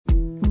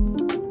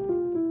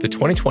The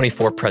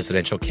 2024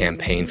 presidential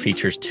campaign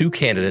features two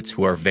candidates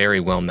who are very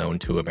well known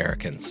to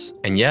Americans.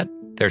 And yet,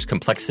 there's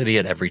complexity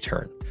at every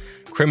turn.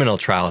 Criminal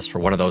trials for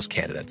one of those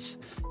candidates.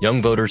 Young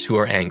voters who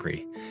are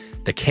angry.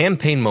 The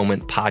Campaign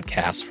Moment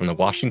podcast from the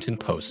Washington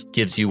Post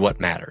gives you what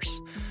matters.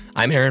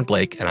 I'm Aaron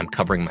Blake, and I'm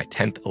covering my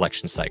 10th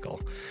election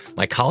cycle.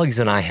 My colleagues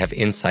and I have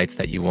insights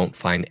that you won't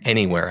find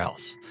anywhere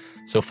else.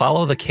 So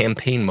follow The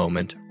Campaign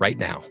Moment right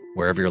now,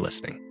 wherever you're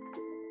listening.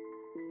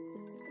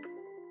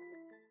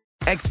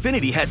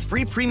 Xfinity has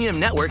free premium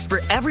networks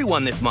for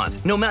everyone this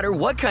month, no matter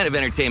what kind of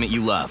entertainment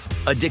you love.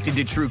 Addicted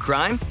to true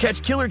crime?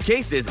 Catch killer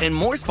cases and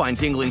more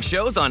spine-tingling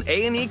shows on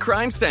A&E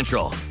Crime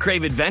Central.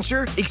 Crave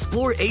adventure?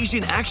 Explore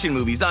Asian action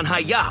movies on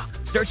Hi-Ya.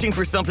 Searching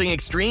for something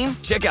extreme?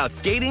 Check out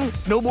skating,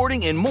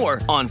 snowboarding, and more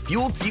on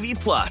Fuel TV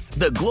Plus,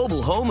 the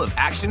global home of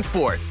action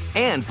sports.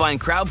 And find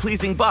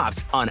crowd-pleasing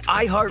bops on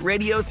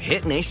iHeartRadio's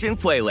Hit Nation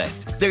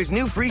playlist. There's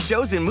new free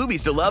shows and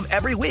movies to love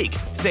every week.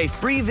 Say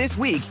free this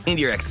week in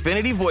your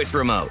Xfinity voice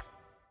remote.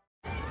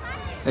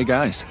 Hey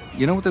guys,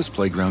 you know what this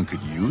playground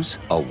could use?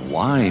 A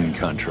wine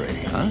country,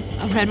 huh?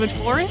 A redwood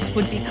forest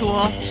would be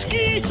cool.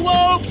 Ski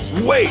slopes!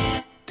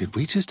 Wait! Did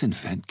we just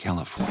invent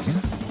California?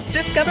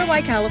 Discover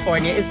why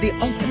California is the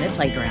ultimate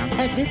playground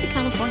at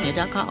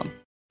visitcalifornia.com.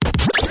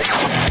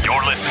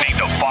 You're listening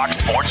to Fox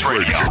Sports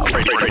Radio. All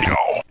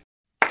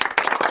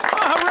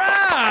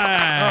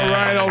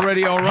right, all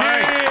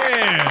right.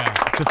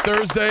 It's a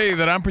Thursday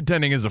that I'm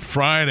pretending is a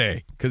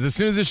Friday. Because as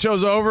soon as this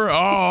show's over,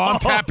 I'm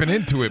tapping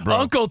into it, bro.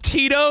 Uncle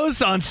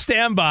Tito's on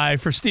standby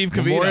for Steve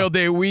Covino. Memorial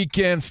Day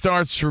weekend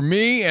starts for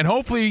me and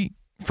hopefully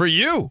for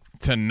you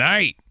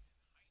tonight.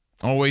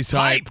 Always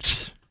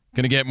hyped.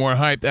 Going to get more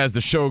hyped as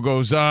the show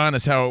goes on.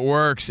 That's how it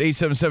works.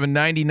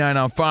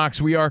 877-99 on Fox.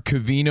 We are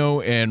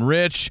Covino and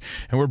Rich,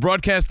 and we're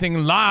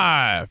broadcasting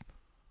live.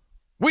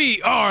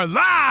 We are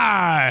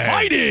live!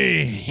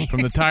 Fighting!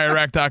 From the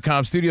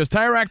TireRack.com studios.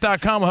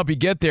 TireRack.com will help you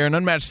get there. An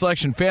unmatched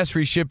selection, fast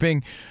free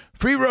shipping,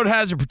 free road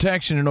hazard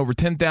protection, and over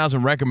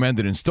 10,000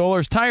 recommended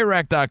installers.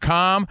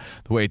 TireRack.com,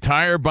 the way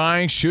tire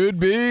buying should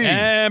be.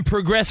 And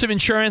Progressive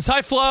Insurance.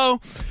 Hi,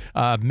 Flo.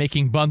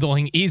 Making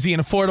bundling easy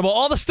and affordable.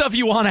 All the stuff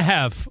you want to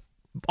have.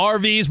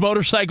 RVs,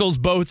 motorcycles,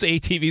 boats,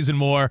 ATVs, and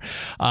more.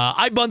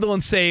 I bundle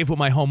and save with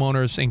my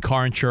homeowners and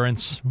car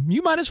insurance.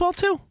 You might as well,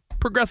 too.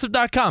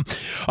 Progressive.com.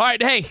 All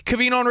right, hey,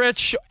 Covino and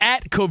Rich,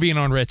 at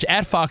Covino and Rich,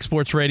 at Fox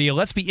Sports Radio.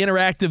 Let's be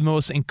interactive, the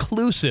most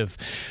inclusive,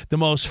 the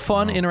most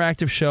fun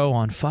interactive show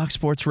on Fox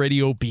Sports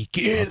Radio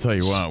begins. I'll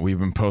tell you what, we've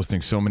been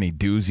posting so many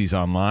doozies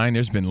online.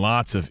 There's been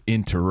lots of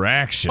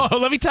interaction. Oh,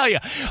 let me tell you,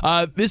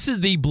 this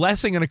is the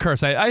blessing and a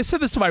curse. I said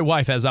this to my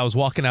wife as I was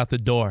walking out the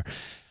door.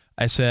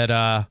 I said,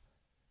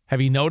 have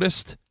you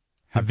noticed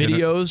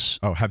videos?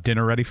 Have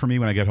dinner ready for me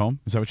when I get home?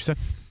 Is that what you said?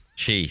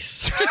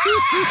 Jeez.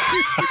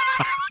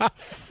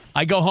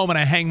 I go home and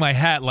I hang my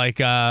hat like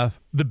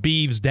the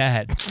Beeves'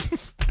 dad.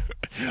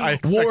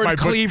 Ward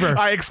Cleaver.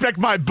 I expect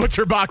my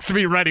butcher box to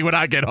be ready when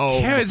I get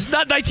home. Yeah, it's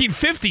not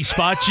 1950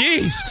 spot.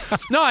 Jeez.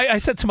 No, I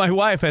said to my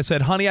wife, I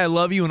said, honey, I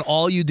love you and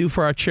all you do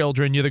for our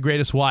children. You're the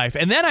greatest wife.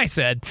 And then I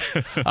said,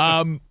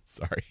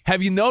 sorry.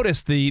 Have you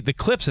noticed the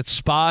clips that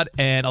Spot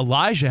and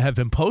Elijah have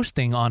been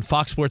posting on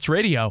Fox Sports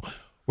Radio?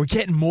 We're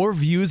getting more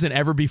views than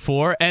ever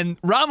before. And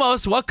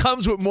Ramos, what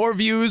comes with more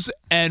views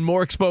and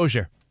more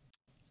exposure?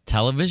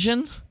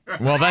 Television?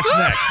 Well, that's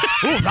next.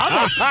 Ooh,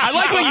 Ramos. I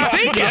like what you're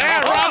thinking.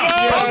 Yeah,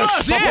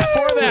 Ramos. Yeah.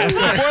 Before that.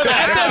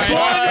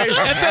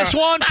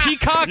 FS1,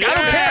 Peacock. Yeah, I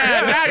don't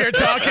care. Now you're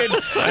talking.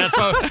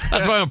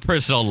 That's my own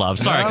personal love.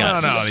 Sorry,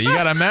 guys. No. You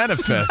got to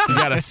manifest. You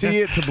got to see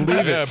it to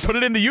believe it. Put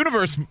it in the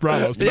universe,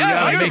 Ramos. You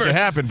got to make it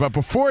happen. But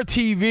before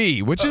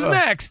TV, which is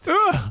next,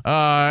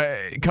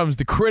 comes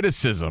the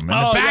criticism and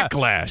the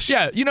backlash.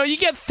 Yeah, you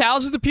get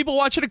thousands of people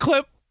watching a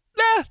clip.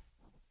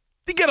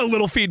 You get a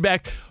little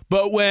feedback.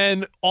 But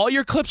when all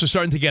your clips are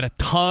starting to get a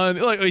ton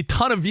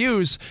of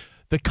views,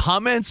 the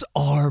comments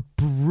are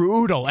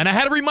brutal. And I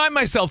had to remind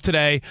myself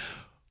today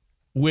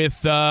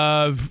with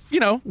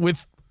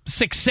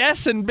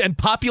success and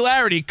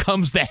popularity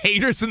comes the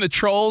haters and the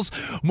trolls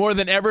more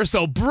than ever.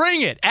 So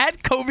bring it.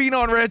 At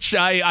Covino and Rich,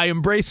 I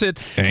embrace it.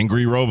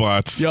 Angry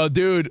robots. Yo,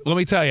 dude, let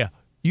me tell you,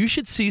 you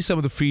should see some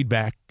of the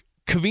feedback.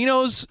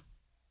 Covino's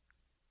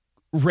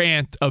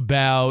rant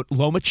about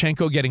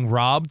Lomachenko getting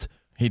robbed.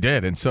 He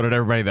did, and so did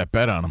everybody that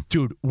bet on him.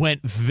 Dude,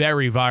 went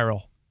very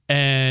viral.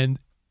 And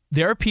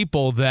there are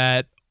people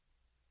that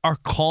are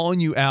calling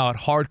you out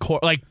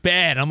hardcore, like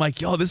bad. I'm like,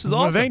 yo, this is awesome.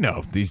 Well, they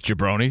know, these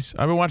jabronis.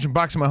 I've been watching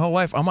boxing my whole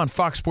life. I'm on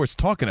Fox Sports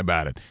talking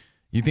about it.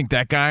 You think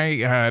that guy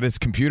at his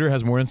computer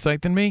has more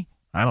insight than me?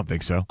 I don't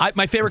think so.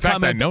 My favorite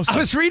comment, I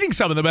was reading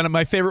some of them, and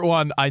my favorite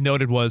one I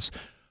noted was,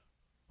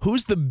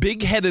 who's the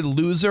big-headed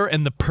loser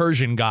and the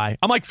Persian guy?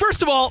 I'm like,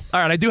 first of all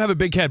right, I do have a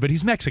big head, but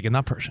he's Mexican,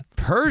 not Persian.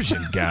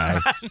 Persian guy?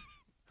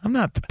 I'm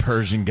not the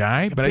Persian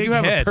guy, but I do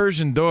have a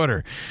Persian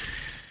daughter.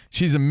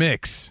 She's a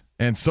mix,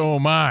 and so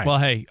am I. Well,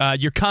 hey,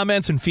 your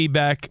comments and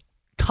feedback,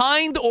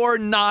 kind or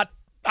not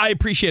I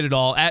appreciate it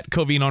all at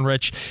Covino and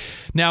Rich.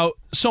 Now,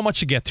 so much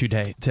to get to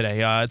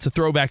today. It's a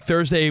Throwback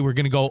Thursday. We're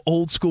going to go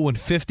old school and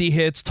 50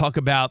 hits, talk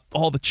about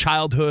all the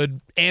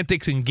childhood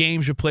antics and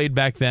games you played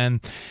back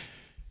then.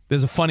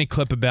 There's a funny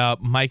clip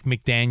about Mike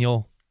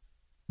McDaniel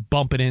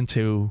bumping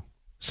into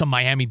some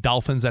Miami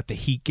Dolphins at the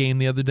Heat game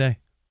the other day.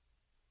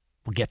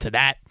 We'll get to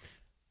that.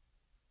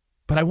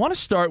 But I want to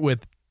start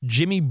with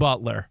Jimmy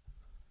Butler.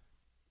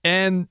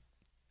 And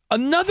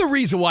another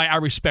reason why I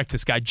respect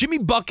this guy. Jimmy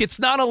Bucket's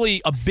not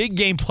only a big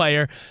game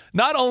player,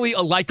 not only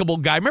a likable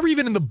guy. Remember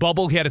even in the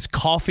bubble, he had his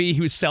coffee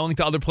he was selling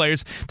to other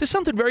players. There's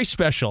something very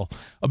special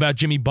about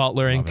Jimmy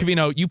Butler. And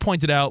Covino, you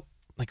pointed out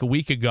like a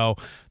week ago,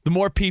 the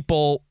more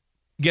people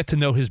get to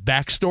know his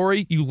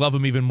backstory, you love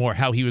him even more.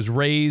 How he was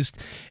raised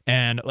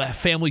and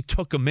family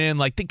took him in.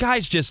 Like the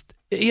guy's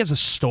he has a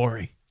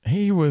story.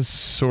 He was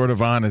sort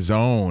of on his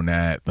own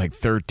at like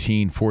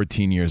 13,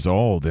 14 years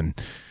old and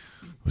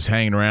was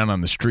hanging around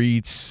on the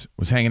streets,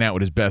 was hanging out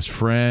with his best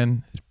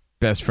friend. His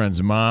best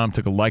friend's mom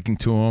took a liking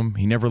to him.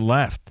 He never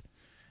left.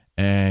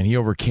 And he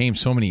overcame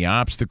so many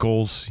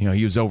obstacles.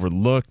 He was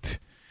overlooked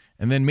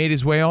and then made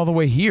his way all the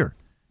way here.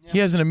 Yeah. He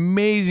has an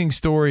amazing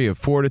story of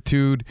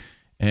fortitude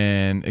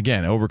and,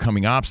 again,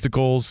 overcoming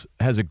obstacles,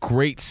 has a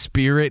great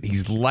spirit.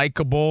 He's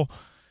likable.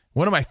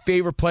 One of my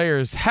favorite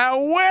players.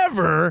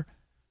 However,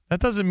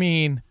 that doesn't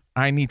mean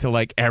I need to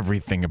like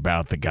everything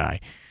about the guy.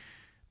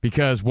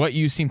 Because what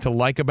you seem to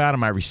like about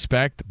him, I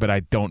respect, but I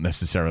don't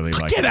necessarily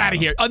like. Get out of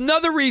here.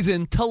 Another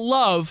reason to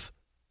love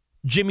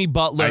Jimmy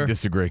Butler. I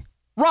disagree.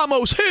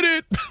 Ramos, hit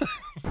it.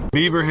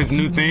 Bieber, his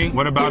new thing.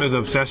 What about his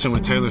obsession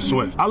with Taylor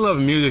Swift? I love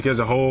music as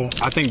a whole.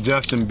 I think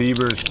Justin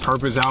Bieber's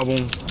Purpose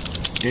album,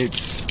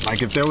 it's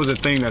like if there was a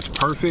thing that's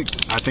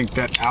perfect, I think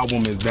that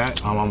album is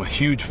that. I'm a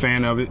huge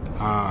fan of it.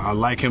 I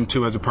like him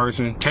too as a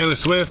person. Taylor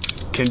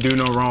Swift can do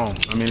no wrong.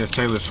 I mean, it's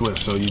Taylor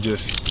Swift, so you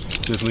just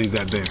leave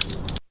that there.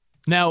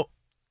 Now,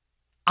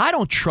 I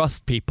don't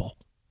trust people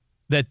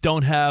that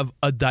don't have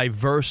a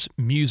diverse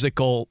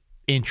musical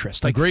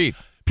interest. Like, agreed.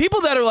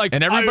 People that are like...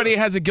 And everybody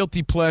has a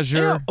guilty pleasure.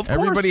 Yeah, of course.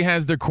 Everybody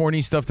has their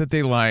corny stuff that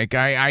they like.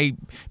 I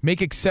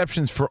make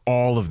exceptions for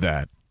all of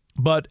that.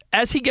 But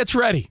as he gets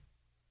ready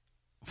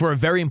for a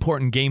very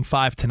important Game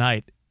 5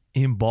 tonight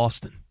in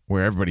Boston.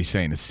 Where everybody's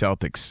saying the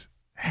Celtics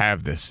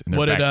have this in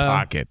their back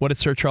pocket. What did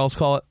Sir Charles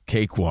call it?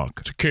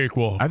 Cakewalk. It's a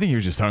cakewalk. I think he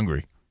was just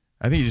hungry.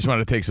 I think he just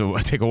wanted to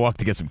take a walk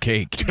to get some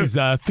cake. He's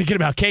thinking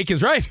about cake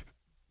is right.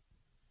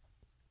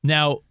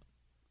 Now,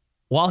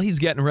 while he's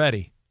getting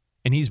ready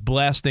and he's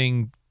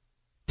blasting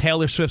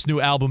Taylor Swift's new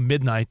album,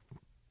 Midnight's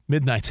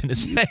in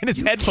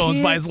his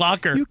headphones by his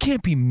locker. You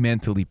can't be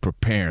mentally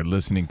prepared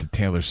listening to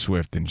Taylor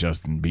Swift and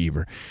Justin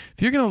Bieber.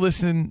 If you're going to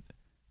listen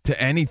to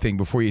anything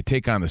before you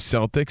take on the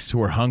Celtics,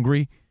 who are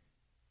hungry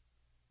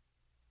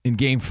in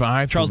Game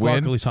 5 Charles to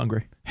win. Barkley's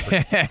hungry.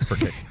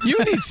 You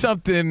need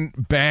something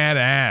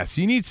badass.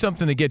 You need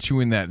something to get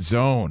you in that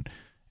zone.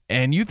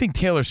 And you think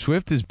Taylor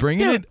Swift is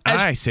bringing it?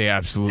 I say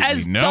absolutely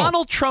as no. As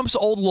Donald Trump's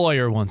old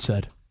lawyer once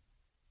said.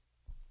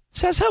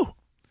 Says who?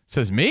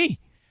 Says me.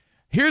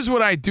 Here's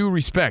what I do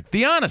respect.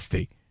 The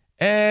honesty.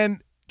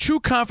 And true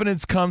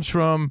confidence comes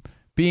from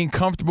being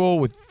comfortable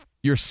with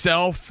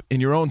yourself in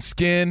your own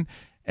skin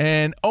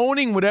and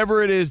owning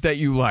whatever it is that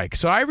you like.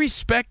 So I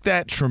respect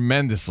that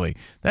tremendously.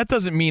 That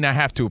doesn't mean I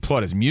have to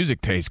applaud his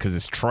music taste because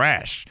it's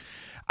trash.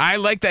 I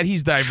like that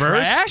he's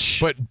diverse, trash?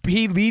 But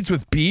he leads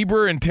with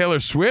Bieber and Taylor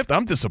Swift.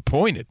 I'm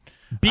disappointed.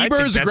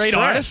 Bieber is a great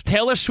artist.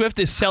 Taylor Swift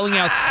is selling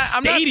out stadiums.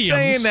 I'm not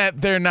saying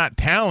that they're not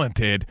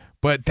talented,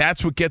 but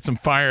that's what gets him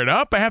fired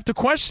up. I have to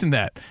question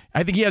that.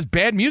 I think he has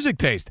bad music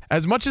taste.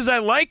 As much as I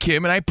like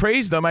him and I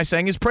praised him, I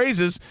sang his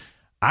praises,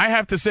 I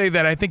have to say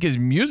that I think his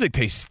music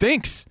taste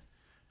stinks.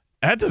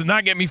 That does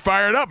not get me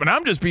fired up, and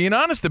I'm just being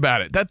honest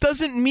about it. That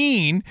doesn't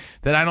mean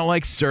that I don't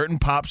like certain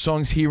pop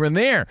songs here and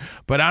there,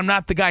 but I'm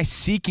not the guy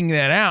seeking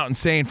that out and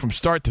saying from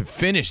start to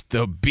finish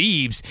the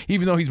Biebs,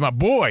 even though he's my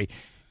boy,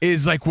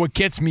 is like what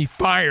gets me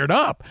fired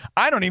up.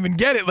 I don't even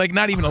get it, like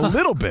not even a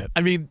little bit. I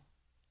mean,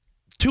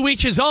 to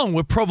each his own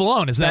with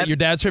Provolone. Is that your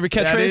dad's favorite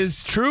catchphrase? That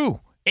is true.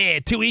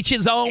 Yeah, to each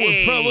his own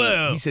with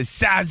Provolone. He says,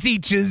 size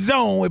each his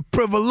own with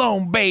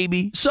Provolone,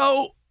 baby.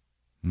 So...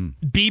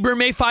 Bieber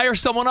may fire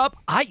someone up.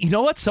 You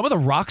know what? Some of the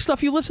rock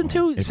stuff you listen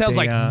to sounds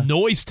like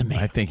noise to me.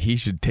 I think he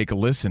should take a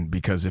listen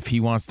because if he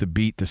wants to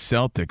beat the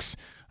Celtics,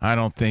 I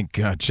don't think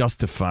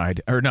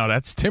Justified. Or no,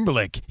 that's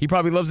Timberlake. He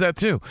probably loves that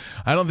too.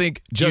 I don't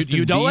think Justin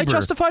You don't Bieber, like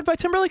Justified by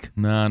Timberlake?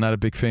 No, not a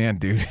big fan,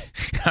 dude.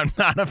 I'm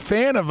not a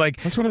fan of like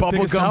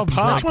bubblegum pop.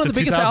 That's one of the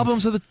biggest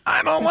albums of the...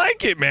 I don't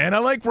like it, man. I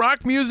like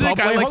rock music.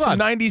 I like some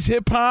 90s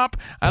hip hop.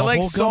 I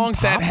like songs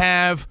that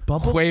have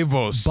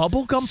huevos.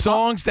 Bubblegum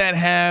songs that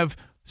have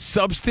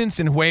substance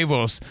and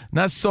huevos,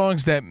 not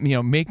songs that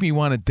make me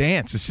want to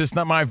dance. It's just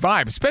not my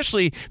vibe,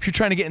 especially if you're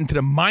trying to get into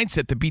the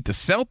mindset to beat the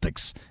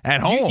Celtics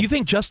at home. You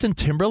think Justin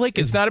Timberlake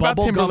is It's not about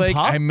Timberlake.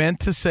 Pop? I meant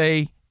to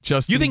say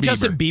Justin Bieber. You think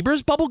Justin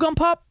Bieber's bubblegum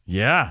pop?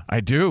 Yeah,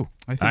 I do.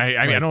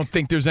 I don't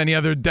think there's any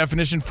other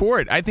definition for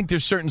it. I think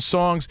there's certain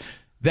songs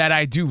that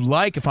I do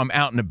like if I'm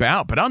out and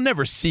about, but I'll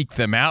never seek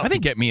them out to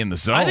get me in the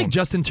zone. I think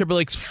Justin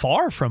Timberlake's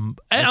far from.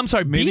 I'm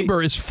sorry,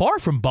 Bieber is far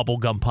from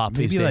bubblegum pop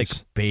these days. Like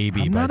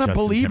Baby. I'm by not a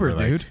Justin believer,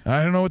 Timberlake. dude.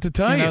 I don't know what to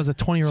tell you. That was a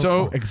 20-year-old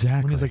song.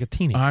 Exactly. When he was like a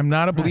teenager. I'm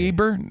not a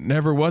believer,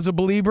 never was a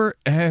believer,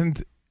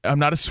 and I'm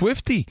not a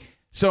Swiftie.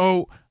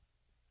 So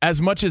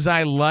as much as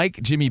I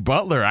like Jimmy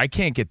Butler, I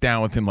can't get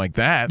down with him like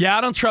that. Yeah,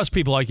 I don't trust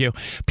people like you.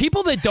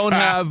 People that don't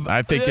have.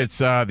 I think it's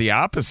the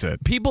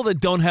opposite. People that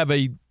don't have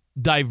a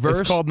diverse.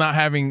 It's called not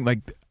having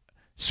like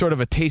sort of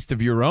a taste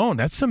of your own.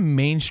 That's some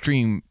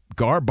mainstream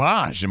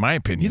garbage, in my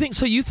opinion. You think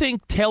so? You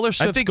think Taylor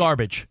Swift's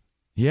garbage?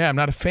 Yeah, I'm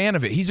not a fan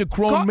of it. He's a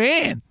grown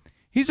man.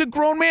 He's a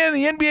grown man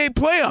in the NBA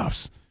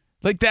playoffs.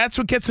 Like, that's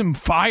what gets him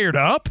fired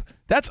up?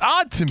 That's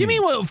odd to me. Give me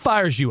what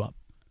fires you up.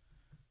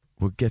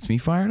 What gets me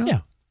fired up? Yeah.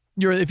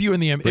 If you're in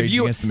the Rage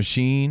Against the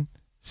Machine,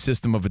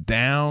 System of a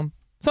Down.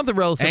 Something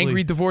relatively.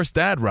 Angry Divorced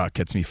Dad Rock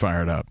gets me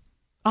fired up.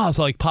 Oh, it's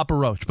like Papa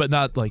Roach, but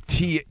not like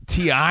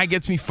T.I.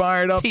 gets me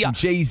fired up. Some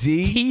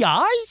Jay-Z.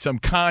 T.I.? Some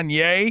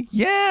Kanye.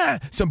 Yeah.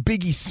 Some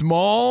Biggie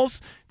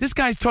Smalls. This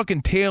guy's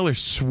talking Taylor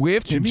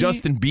Swift and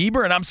Justin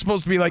Bieber, and I'm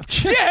supposed to be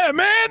like, yeah,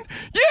 man.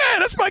 Yeah,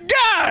 that's my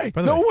guy.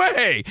 No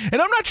way. And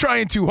I'm not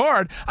trying too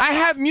hard. I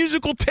have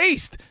musical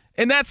taste.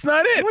 And that's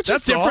not it.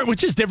 That's different.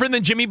 Which is different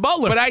than Jimmy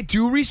Butler. But I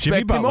do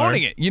respect him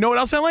owning it. You know what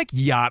else I like?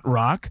 Yacht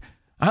Rock.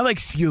 I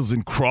like Seals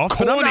and Croft,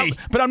 but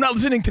I'm not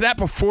listening to that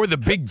before the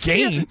big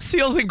game.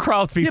 Seals and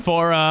Croft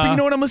before. But you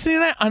know what I'm listening to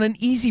that? On an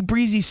easy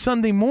breezy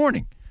Sunday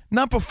morning,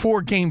 not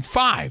before Game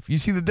 5. You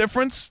see the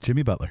difference?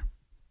 Jimmy Butler,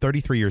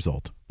 33 years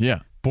old. Yeah.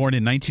 Born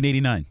in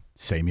 1989,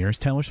 same year as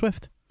Taylor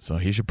Swift. So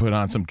he should put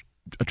on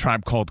A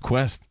Tribe Called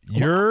Quest. You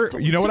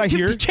know what I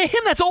hear? To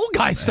him, that's old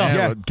guy stuff.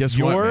 Yeah, guess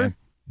what, man?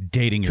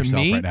 Dating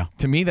yourself right now.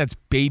 To me, that's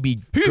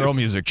baby girl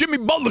music. Jimmy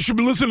Butler should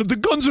be listening to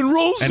Guns N'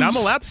 Roses. And I'm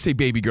allowed to say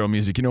baby girl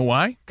music. You know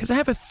why? Because I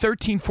have a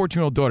 13,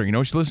 14-year-old daughter. You know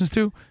what she listens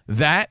to?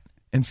 That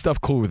and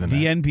stuff cooler than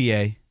the that. The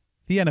NBA,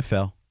 the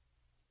NFL,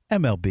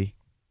 MLB,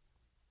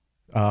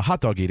 hot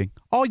dog eating,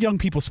 all young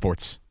people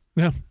sports.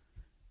 Yeah.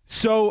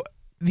 So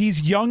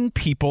these young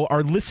people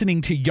are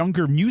listening to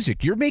younger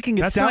music. You're making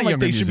it sound like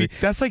they should be.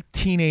 That's like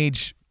teeny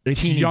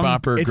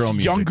bopper girl music.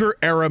 It's younger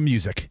era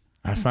music.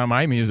 That's not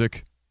my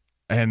music.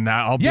 And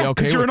I'll be okay with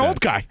because you're an that.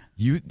 old guy.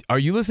 Are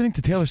you listening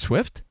to Taylor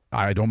Swift?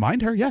 I don't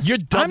mind her, yes.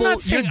 I'm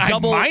not saying I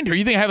mind her.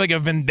 You think I have like a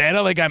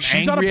vendetta, like I'm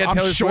angry at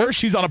Taylor Swift? I'm sure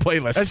she's on a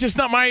playlist. That's just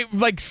not my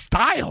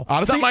style.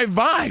 Honestly? It's not my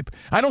vibe.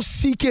 I don't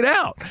seek it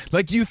out.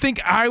 Like you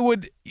think I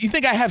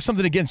have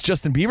something against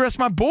Justin Bieber? That's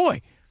my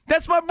boy.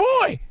 That's my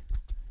boy.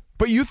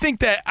 But you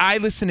think that I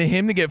listen to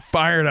him to get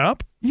fired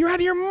up? You're out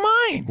of your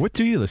mind. What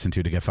do you listen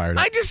to get fired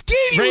up? I just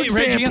gave you examples.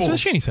 Rage Against the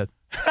Machine, he said.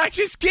 I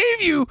just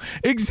gave you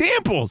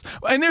examples.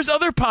 And there's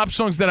other pop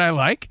songs that I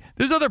like.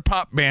 There's other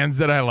pop bands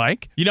that I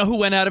like. You know who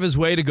went out of his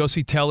way to go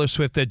see Taylor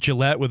Swift at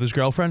Gillette with his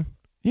girlfriend?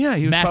 Yeah,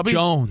 he was Matt probably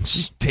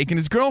Jones. taking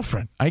his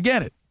girlfriend. I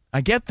get it. I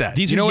get that.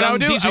 These you know are what young, I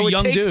would do? These are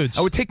young dudes.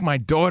 I would take my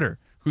daughter,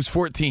 who's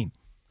 14.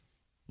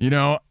 You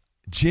know,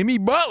 Jimmy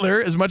Butler,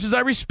 as much as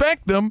I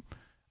respect them,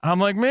 I'm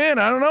like, man,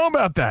 I don't know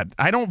about that.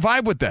 I don't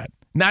vibe with that.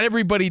 Not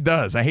everybody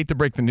does. I hate to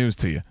break the news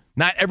to you.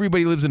 Not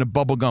everybody lives in a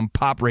bubblegum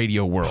pop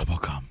radio world.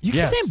 Bubblegum. You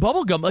keep saying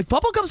bubblegum. Like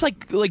bubblegum's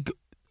like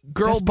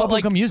girl That's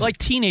bubblegum music. Like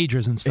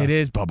teenagers and stuff. It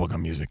is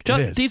bubblegum music. It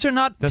is. These are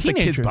not That's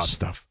teenagers. Like kids pop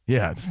stuff.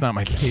 Yeah, it's not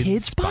my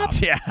kids pop?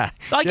 Yeah.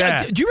 Like,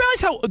 yeah. do you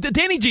realize how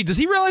Danny G? Does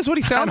he realize what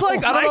he sounds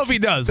like? I don't know if he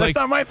does. That's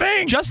like, not my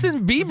thing.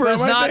 Justin Bieber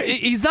is not.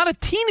 He's not a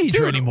teenager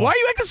Dude, anymore. Why are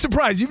you acting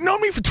surprised? You've known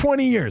me for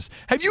 20 years.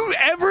 Have you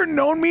ever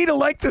known me to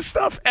like this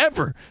stuff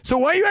ever? So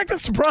why are you acting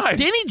surprised?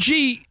 Danny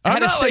G had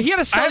to say he had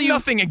to sell I have you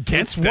nothing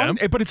against them.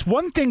 But it's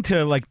one thing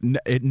to like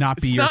it not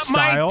be It's your not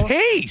my style.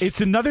 taste. It's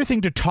another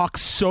thing to talk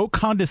so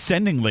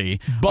condescendingly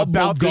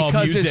about Bubblegum. this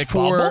Because music. it's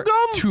for,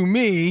 to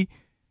me,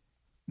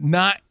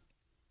 not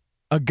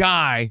a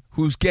guy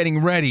who's getting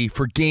ready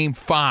for Game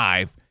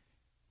 5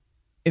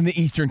 in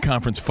the Eastern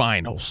Conference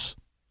Finals.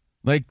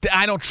 Like,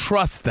 I don't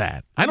trust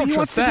that. I don't he trust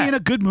wants that. to be in a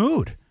good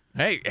mood.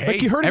 Hey,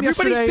 Like you heard him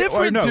everybody's yesterday,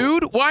 different, or no?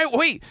 dude.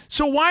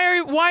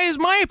 Why is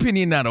my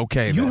opinion not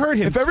okay? You then? heard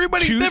him If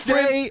everybody's Tuesday-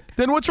 different,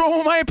 then what's wrong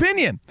with my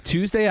opinion?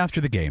 Tuesday after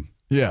the game,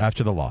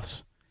 after the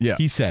loss,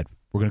 he said,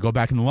 we're going to go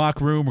back in the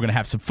locker room. We're going to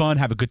have some fun,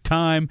 have a good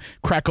time,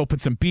 crack open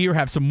some beer,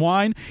 have some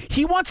wine.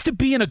 He wants to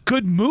be in a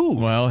good mood.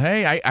 Well,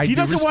 hey, I he do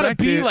doesn't want to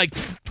respect be it. like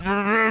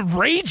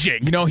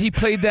raging. You know, he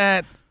played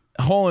that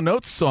Hall &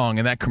 Oates song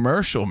in that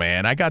commercial,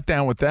 man. I got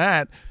down with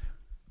that.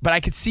 But I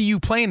could see you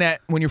playing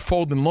that when you're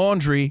folding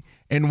laundry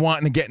and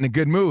wanting to get in a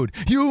good mood.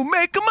 You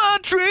make my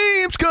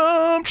dreams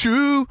come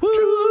true.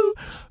 Ooh,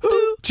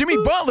 ooh, Jimmy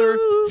Butler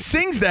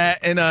sings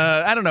that in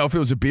I don't know if it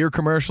was a beer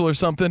commercial or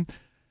something.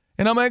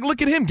 And I'm like,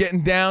 look at him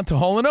getting down to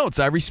Hall & Oates.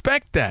 I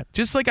respect that.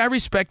 Just like I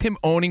respect him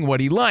owning what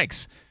he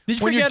likes.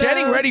 When you're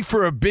getting ready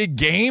for a big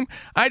game,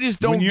 I just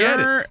don't get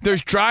it.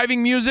 There's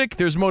driving music.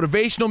 There's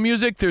motivational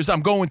music. There's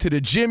I'm going to the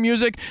gym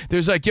music.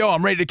 There's like, yo,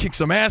 I'm ready to kick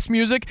some ass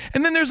music.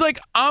 And then there's like,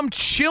 I'm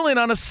chilling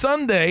on a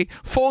Sunday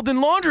folding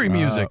laundry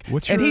music.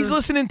 And he's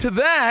listening to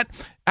that.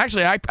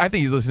 Actually, I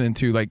think he's listening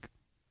to like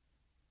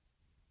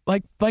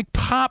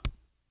pop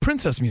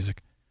princess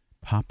music.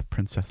 Pop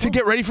princess. To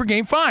get ready for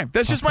Game 5.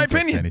 That's just my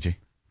opinion.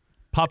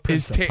 Pop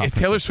princess. Is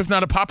Taylor Swift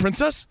not a pop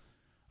princess?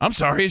 I'm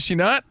sorry, is she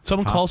not?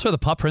 Someone calls her the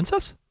pop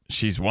princess?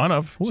 She's one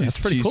of. Ooh, that's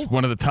pretty she's cool.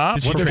 one of the top.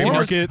 Did she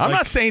performers. trademark it? I'm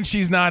not saying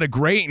she's not a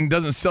great and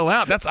doesn't sell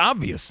out. That's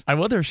obvious. I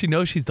wonder if she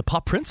knows she's the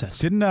pop princess.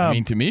 Didn't I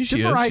mean, to me, she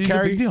didn't is. Mariah She's a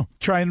Carey big deal.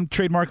 try and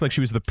trademark like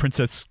she was the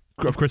princess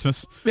of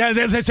Christmas? Yeah,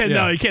 they said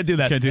no, you can't do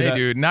that. Can't do Hey, that.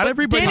 dude, not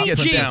everybody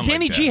gets down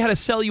Danny like G that. had to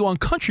sell you on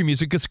country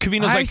music because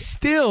Kavina's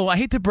I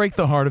hate to break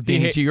the heart of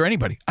Danny G or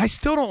anybody. I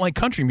still don't like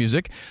country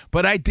music,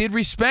 but I did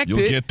respect it.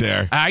 You'll get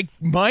there. I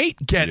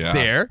might get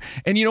there.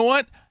 And you know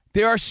what?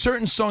 There are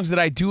certain songs that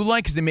I do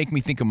like because they make me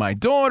think of my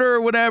daughter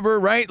or whatever,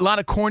 right? A lot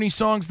of corny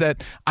songs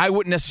that I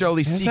wouldn't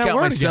necessarily seek out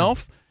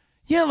myself.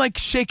 Yeah, like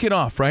Shake It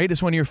Off, right?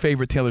 It's one of your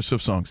favorite Taylor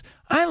Swift songs.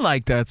 I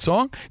like that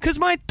song because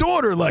my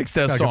daughter likes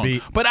that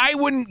song. But I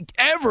wouldn't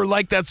ever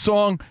like that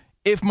song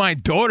if my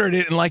daughter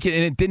didn't like it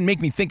and it didn't make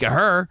me think of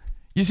her.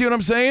 You see what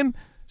I'm saying?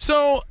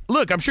 So,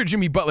 look, I'm sure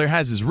Jimmy Butler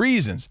has his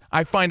reasons.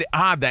 I find it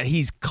odd that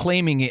he's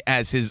claiming it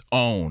as his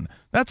own.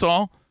 That's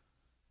all.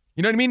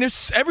 You know what I mean?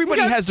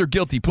 Everybody has their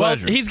guilty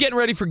pleasure. Well, he's getting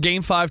ready for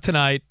Game 5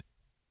 tonight.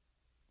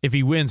 If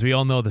he wins, we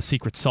all know the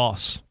secret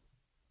sauce.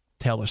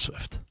 Taylor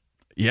Swift.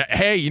 Yeah.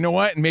 Hey, you know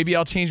what? Maybe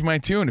I'll change my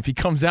tune. If he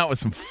comes out with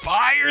some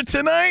fire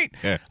tonight,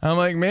 I'm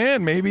like,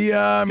 man, maybe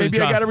I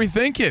got to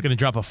rethink it. Going to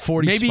drop a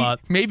 40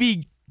 spot.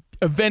 Maybe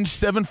Avenged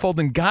Sevenfold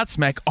and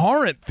Godsmack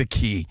aren't the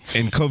key.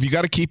 And, Cove, you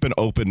got to keep an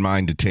open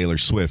mind to Taylor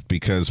Swift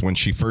because when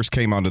she first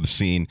came onto the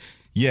scene,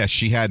 yes,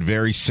 she had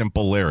very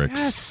simple lyrics.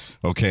 Yes.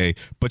 Okay,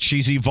 but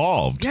she's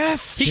evolved.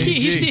 Yes.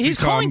 He's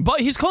calling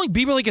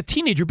Bieber like a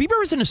teenager. Bieber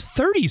is in his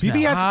 30s now.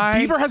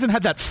 Bieber hasn't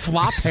had that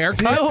flop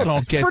haircut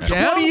for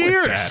 20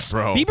 years, that,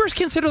 bro. Bieber's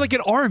considered like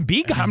an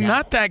R&B guy. I'm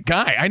not that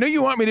guy. I know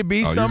you want me to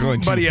be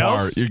somebody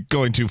else. You're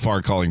going too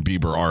far calling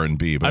Bieber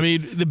R&B. But I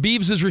mean, the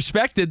Biebs is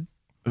respected.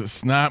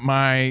 It's not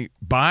my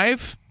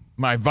vibe,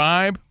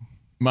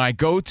 my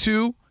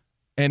go-to,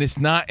 and it's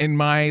not in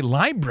my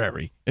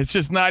library. It's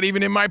just not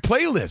even in my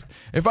playlist.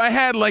 If I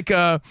had like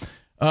a,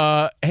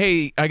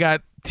 hey, I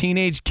got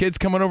teenage kids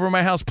coming over to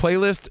my house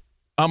playlist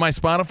on my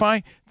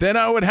Spotify, then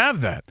I would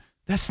have that.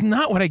 That's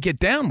not what I get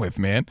down with,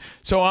 man.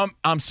 So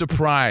I'm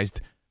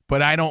surprised,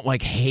 but I don't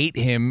like hate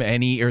him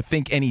or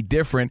think any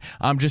different.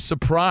 I'm just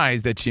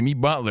surprised that Jimmy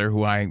Butler,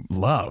 who I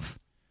love,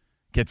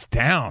 gets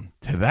down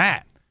to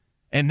that.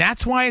 And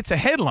that's why it's a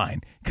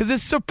headline, because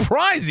it's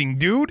surprising,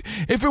 dude.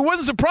 If it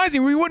wasn't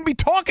surprising, we wouldn't be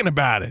talking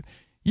about it.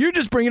 You're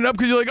just bringing it up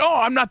because you're like,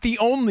 oh, I'm not the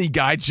only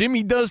guy.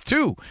 Jimmy does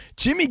too.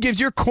 Jimmy gives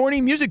your corny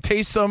music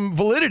taste some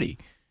validity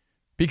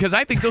because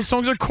I think those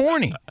songs are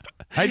corny.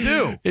 I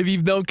do. If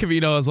you've known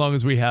Cavino as long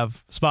as we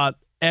have, Spot,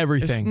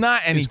 everything. It's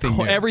not anything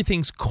new.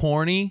 Everything's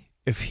corny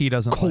if he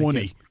doesn't like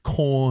it.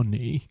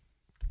 Corny.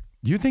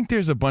 Do you think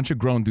there's a bunch of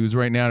grown dudes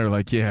right now that are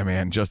like, yeah,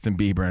 man, Justin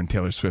Bieber and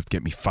Taylor Swift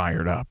get me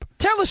fired up?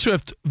 Taylor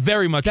Swift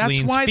very much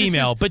leans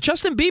female, but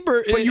Justin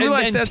Bieber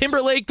and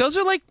Timberlake, those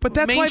are like but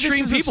that's why this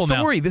is a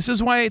story. This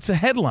is why it's a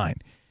headline.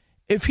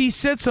 If he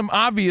said some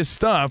obvious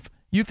stuff,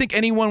 you think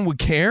anyone would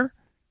care?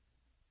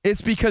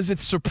 It's because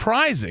it's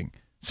surprising.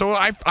 So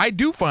I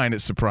do find it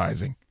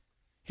surprising.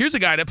 Here's a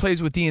guy that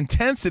plays with the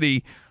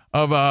intensity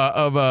of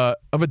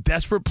a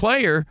desperate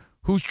player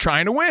who's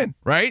trying to win,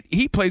 right?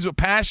 He plays with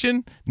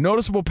passion,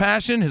 noticeable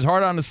passion, his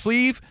heart on the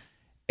sleeve,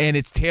 and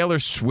it's Taylor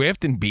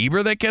Swift and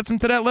Bieber that gets him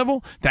to that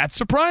level. That's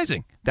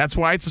surprising. That's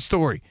why it's a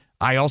story.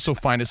 I also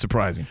find it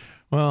surprising.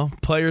 Well,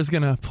 players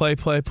gonna play,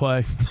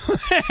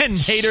 and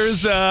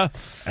haters.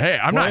 Hey,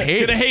 I'm not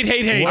hating. Gonna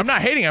hate. I'm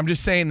not hating. I'm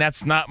just saying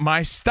that's not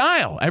my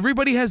style.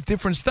 Everybody has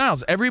different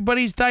styles.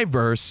 Everybody's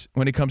diverse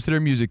when it comes to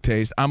their music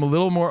taste. I'm a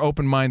little more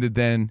open-minded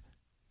than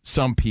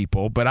some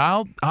people, but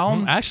I'll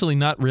actually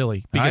not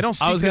really.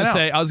 Because I was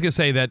gonna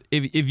say that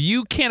if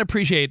you can't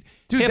appreciate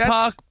hip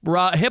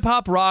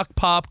hop, rock,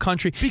 pop,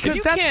 country,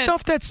 because that's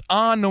stuff that's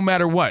on no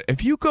matter what.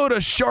 If you go to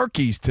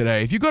Sharky's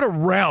today, if you go to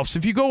Ralph's,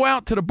 if you go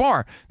out to the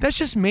bar, that's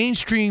just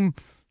mainstream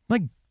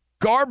like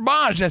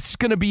garbage that's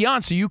going to be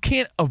on. So you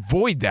can't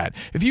avoid that.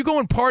 If you go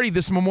and party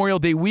this Memorial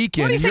Day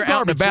weekend, why do you and say you're garbage?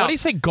 out and about, Why do you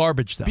say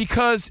garbage though?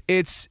 Because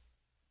it's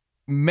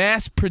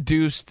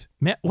mass-produced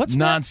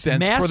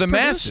nonsense for the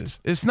masses.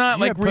 It's not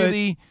like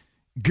really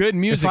good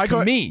music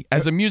to me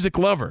as a music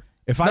lover.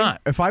 If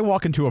I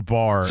walk into a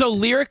bar, so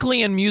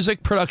lyrically and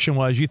music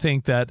production-wise, you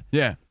think that?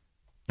 Yeah,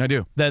 I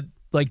do. That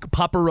like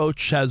Papa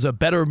Roach has a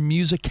better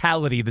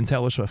musicality than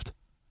Taylor Swift.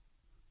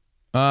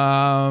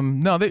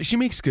 No, she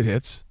makes good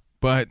hits,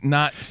 but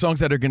not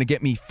songs that are going to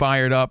get me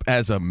fired up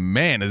as a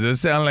man. Does it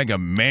sound like a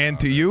man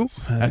to you,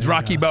 as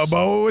Rocky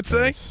Balboa would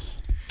say?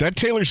 That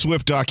Taylor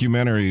Swift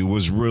documentary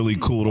was really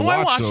cool to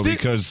watch, though,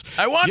 because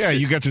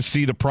you got to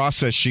see the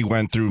process she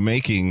went through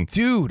making the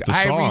songs.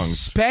 I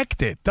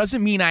respect it.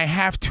 Doesn't mean I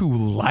have to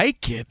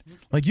like it.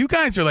 Like, you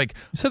guys are like,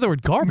 you said the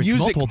word garbage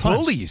music multiple times.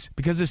 bullies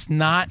because it's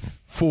not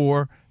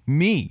for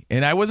me.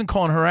 And I wasn't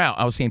calling her out.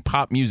 I was saying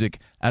pop music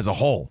as a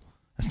whole.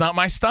 That's not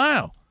my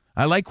style.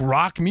 I like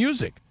rock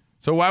music.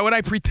 So why would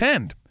I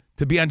pretend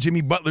to be on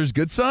Jimmy Butler's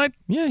good side?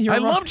 Yeah, I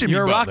love Jimmy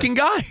Butler. You're a rocking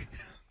guy.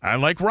 I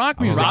like rock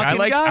music. I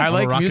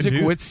like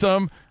music with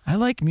some. I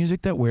like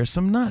music that wears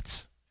some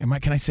nuts.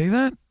 Can I say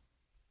that?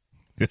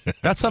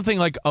 That's something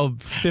like a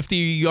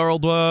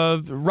 50-year-old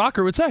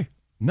rocker would say.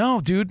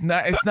 No, dude.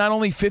 It's not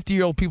only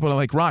 50-year-old people that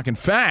like rock. In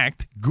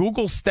fact,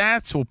 Google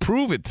Stats will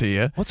prove it to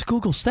you. What's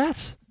Google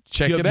Stats?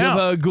 Check it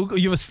out.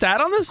 You have a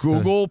stat on this?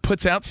 Google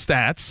puts out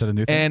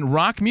stats, and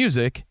rock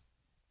music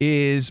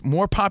is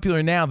more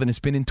popular now than it's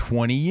been in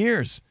 20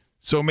 years.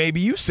 So maybe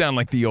you sound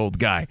like the old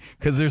guy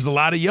because there's a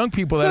lot of young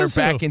people that are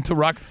back into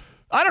rock.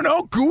 I don't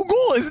know.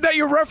 Google? Isn't that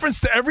your reference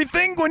to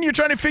everything when you're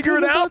trying to figure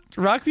it out?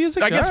 Rock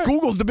music? I guess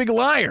Google's the big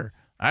liar.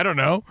 I don't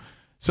know.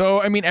 So,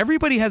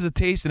 everybody has a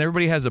taste and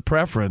everybody has a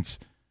preference.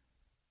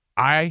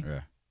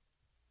 I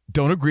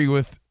don't agree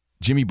with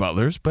Jimmy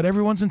Butler's, but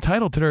everyone's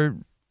entitled to their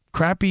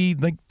crappy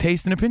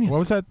taste and opinions. What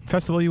was that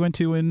festival you went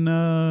to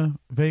in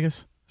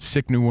Vegas?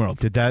 Sick New World.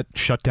 Did that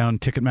shut down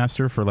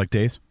Ticketmaster for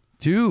days?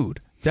 Dude,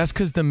 that's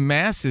because the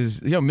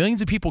masses,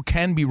 millions of people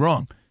can be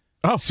wrong.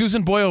 Oh,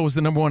 Susan Boyle was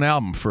the number one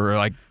album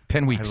for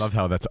 10 weeks. I love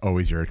how that's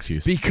always your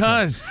excuse.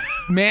 Because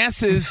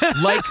masses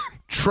like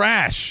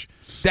trash.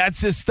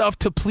 That's just stuff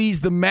to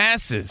please the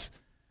masses.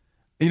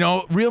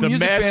 Real the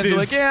music fans are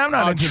like, I'm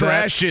not into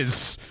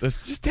trashes.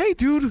 Let's just, hey,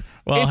 dude,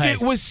 if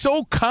it was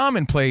so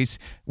commonplace,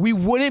 we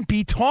wouldn't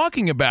be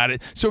talking about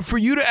it. So for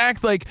you to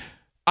act like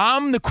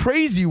I'm the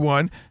crazy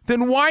one,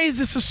 then why is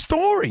this a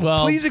story?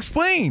 Well, please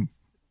explain.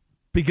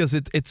 Because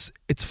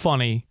it's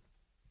funny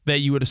that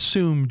you would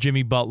assume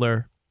Jimmy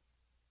Butler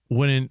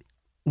wouldn't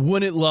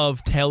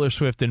love Taylor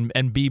Swift and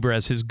Bieber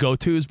as his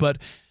go-tos, but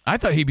I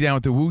thought he'd be down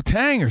with the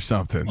Wu-Tang or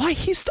something. Why?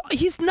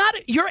 He's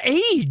not your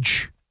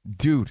age.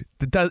 Dude,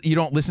 you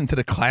don't listen to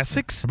the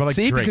classics?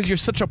 See, Drake? Because you're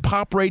such a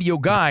pop radio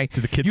guy.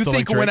 Do the kids you still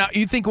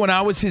think when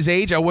I was his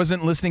age, I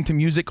wasn't listening to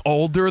music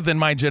older than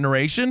my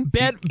generation?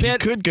 He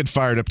could get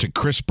fired up to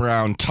Chris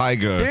Brown,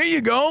 Tyga. There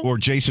you go. Or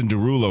Jason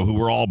Derulo, who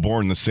were all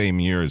born the same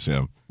year as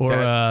him. Or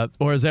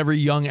as every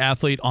young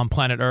athlete on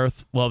planet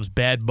Earth loves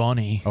Bad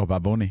Bunny. Oh,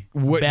 Bad Bunny.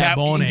 Bad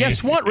Bunny.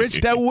 Guess what,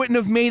 Rich? That wouldn't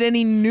have made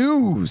any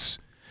news.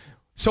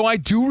 So I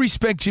do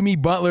respect Jimmy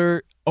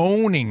Butler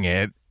owning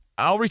it.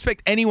 I'll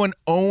respect anyone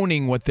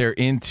owning what they're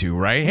into,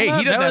 right? Hey,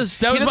 he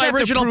doesn't. That was my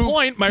original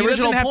point. He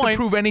doesn't have to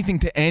prove anything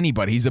to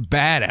anybody. He's a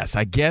badass.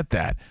 I get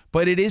that,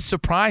 but it is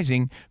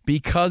surprising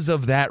because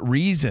of that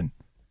reason.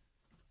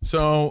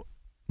 So,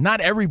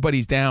 not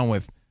everybody's down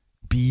with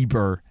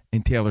Bieber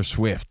and Taylor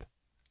Swift.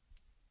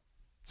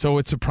 So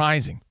it's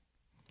surprising.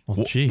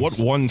 Well, what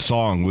one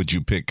song would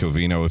you pick,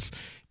 Covino,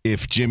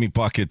 if Jimmy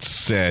Buckets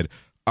said,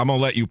 "I'm gonna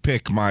let you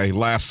pick my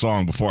last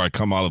song before I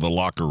come out of the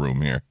locker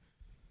room here"?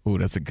 Ooh,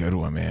 that's a good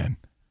one, man.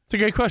 It's a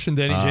great question,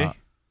 Danny J.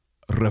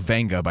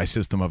 Revenga by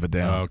System of a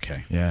Down.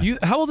 Okay. Yeah.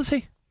 How old is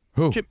he?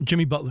 Who?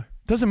 Jimmy Butler.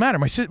 Doesn't matter.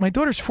 My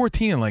daughter's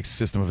 14 and likes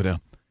System of a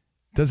Down.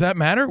 Does that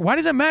matter? Why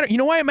does that matter? You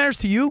know why it matters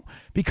to you?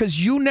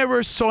 Because you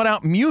never sought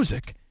out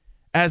music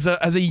as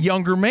a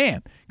younger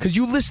man. Because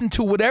you listened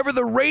to whatever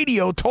the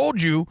radio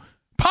told you,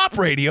 pop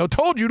radio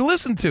told you to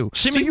listen to.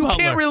 Jimmy so you Butler.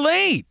 can't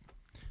relate.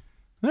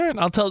 All right,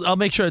 I'll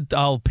make sure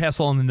I'll pass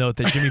along the note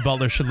that Jimmy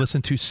Butler should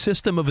listen to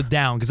System of a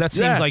Down because that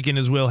seems like in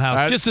his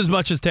wheelhouse just as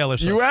much as Taylor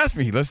Swift. You asked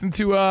me. Listen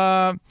to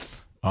how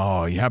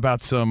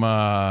about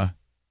some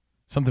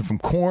something from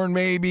Korn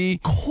maybe?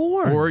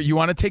 Korn. Or you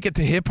want to take it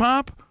to hip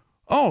hop?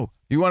 Oh,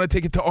 you want to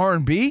take it to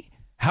R&B?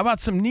 How about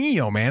some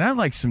Neo, man? I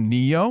like some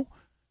Neo.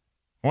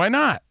 Why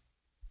not?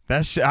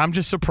 I'm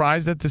just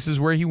surprised that this is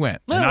where he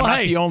went. And I'm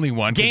not the only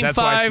one because that's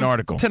why it's an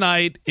article.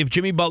 Tonight, if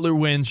Jimmy Butler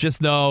wins,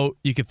 just know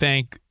you could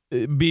thank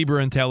Bieber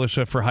and Taylor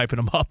Swift for hyping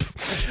him up.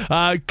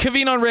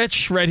 Covino and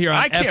Rich right here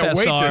on FSR. I can't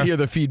wait to hear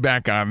the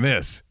feedback on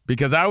this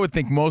because I would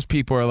think most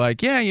people are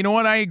like, yeah, you know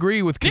what? I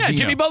agree with Covino. Yeah,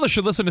 Jimmy Butler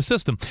should listen to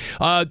System.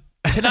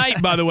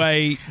 Tonight, by the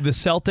way, the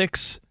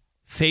Celtics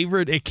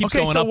favored. It keeps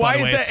going up. Why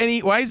is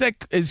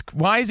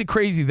it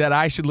crazy that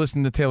I should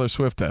listen to Taylor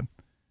Swift then?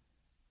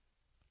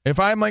 If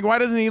I'm like, why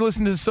doesn't he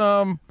listen to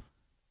some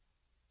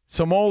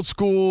old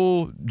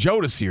school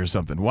Jodeci or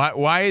something?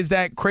 Why is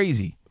that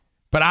crazy?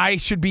 But I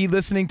should be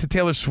listening to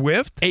Taylor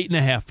Swift?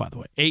 8.5, by the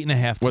way. 8.5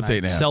 tonight. What's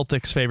 8.5?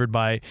 Celtics favored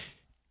by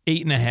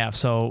 8.5.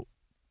 So,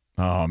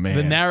 oh man,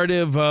 the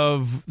narrative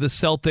of the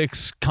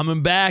Celtics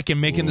coming back and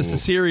making this a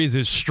series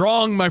is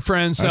strong, my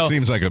friend. So that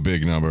seems like a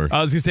big number.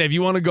 I was gonna say, if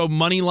you want to go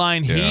money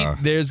line Heat,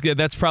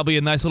 that's probably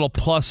a nice little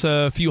plus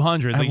a few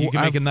hundred. Like you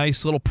can make a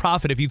nice little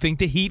profit if you think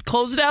the Heat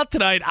close it out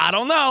tonight. I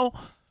don't know.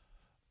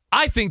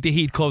 I think the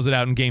Heat close it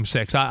out in Game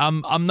 6.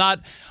 I'm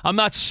not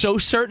so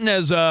certain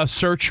as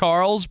Sir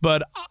Charles,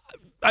 but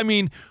I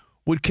mean,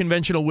 would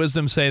conventional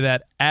wisdom say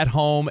that at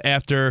home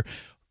after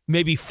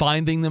maybe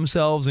finding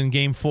themselves in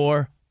Game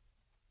 4,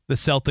 the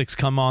Celtics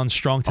come on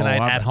strong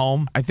tonight at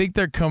home? I think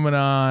they're coming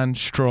on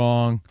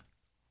strong.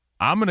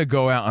 I'm going to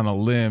go out on a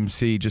limb,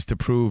 just to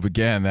prove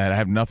again that I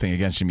have nothing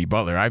against Jimmy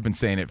Butler. I've been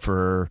saying it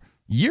for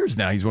years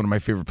now. He's one of my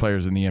favorite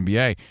players in the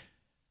NBA.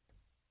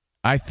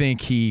 I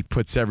think he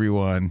puts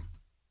everyone,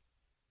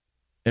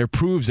 or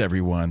proves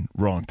everyone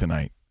wrong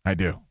tonight. I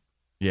do.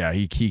 Yeah,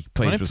 he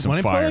plays with some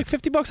Put fire. like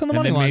 $50 on the and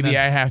money then line. maybe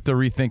I have to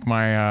rethink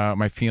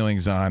my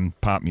feelings on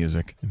pop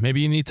music.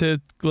 Maybe you need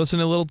to listen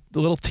to a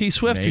little T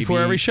Swift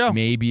before every show.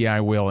 Maybe I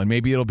will, and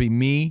maybe it'll be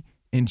me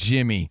and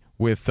Jimmy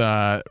with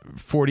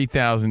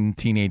 40,000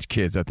 teenage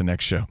kids at the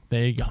next show.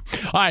 There you go.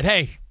 All right,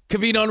 hey,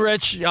 Covino and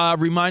Rich,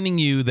 reminding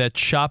you that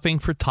shopping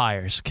for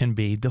tires can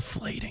be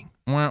deflating.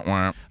 Wah,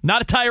 wah.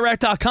 Not at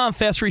TireRack.com.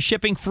 Fast free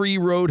shipping, free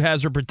road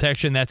hazard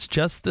protection. That's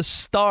just the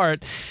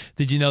start.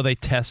 Did you know they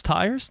test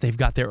tires? They've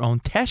got their own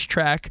test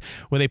track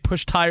where they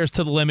push tires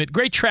to the limit.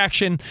 Great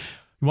traction.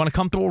 You want a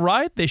comfortable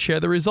ride? They share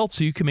the results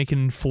so you can make an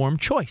informed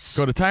choice.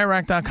 Go to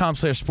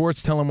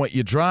TireRack.com/sports. Tell them what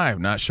you drive.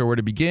 Not sure where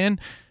to begin?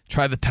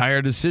 Try the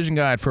Tire Decision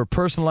Guide for a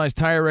personalized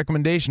tire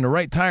recommendation. The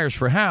right tires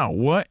for how,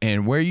 what,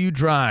 and where you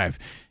drive.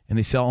 And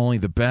they sell only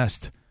the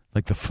best,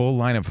 like the full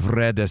line of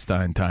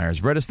Vredestein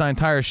tires. Vredestein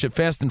tires ship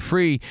fast and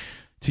free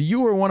to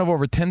you or one of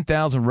over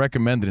 10,000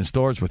 recommended in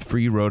stores with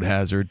free road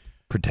hazard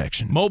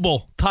protection.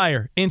 Mobile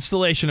tire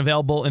installation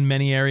available in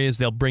many areas.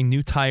 They'll bring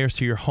new tires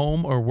to your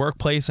home or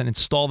workplace and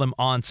install them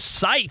on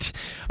site.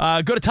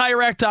 Go to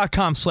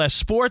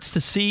TireRack.com/sports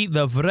to see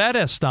the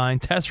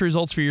Vredestein test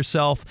results for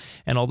yourself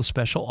and all the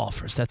special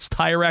offers. That's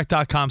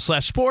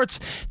TireRack.com/sports.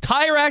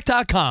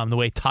 TireRack.com, the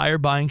way tire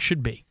buying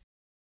should be.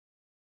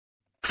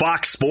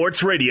 Fox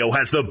Sports Radio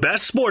has the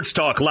best sports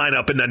talk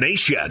lineup in the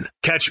nation.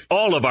 Catch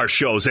all of our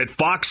shows at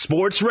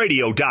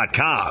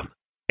foxsportsradio.com.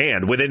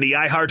 And within the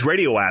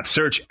iHeartRadio app,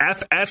 search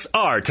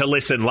FSR to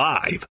listen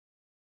live.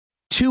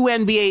 Two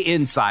NBA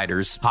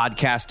insiders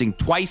podcasting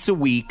twice a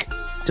week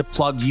to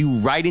plug you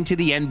right into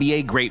the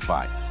NBA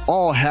grapevine.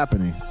 All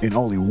happening in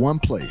only one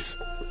place.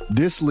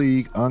 This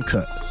League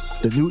Uncut,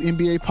 the new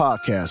NBA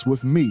podcast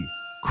with me,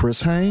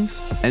 Chris Haynes,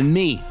 and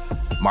me,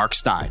 Mark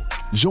Stein.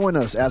 Join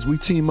us as we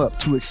team up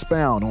to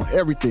expound on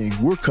everything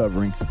we're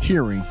covering,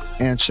 hearing,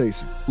 and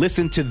chasing.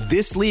 Listen to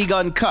This League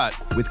Uncut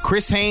with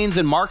Chris Haynes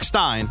and Mark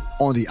Stein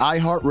on the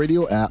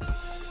iHeartRadio app,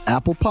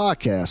 Apple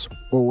Podcasts,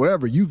 or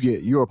wherever you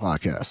get your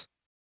podcasts.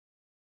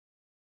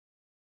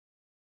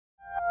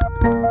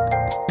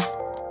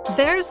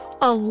 There's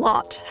a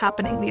lot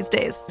happening these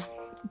days,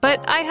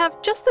 but I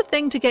have just the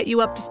thing to get you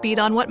up to speed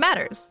on what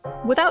matters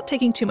without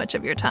taking too much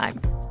of your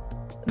time.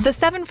 The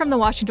 7 from the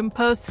Washington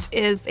Post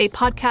is a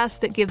podcast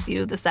that gives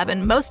you the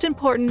 7 most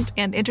important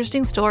and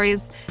interesting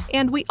stories,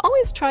 and we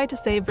always try to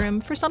save room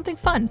for something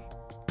fun.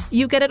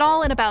 You get it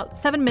all in about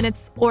 7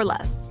 minutes or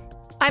less.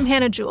 I'm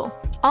Hannah Jewell.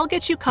 I'll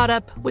get you caught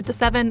up with the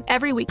 7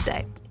 every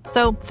weekday.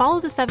 So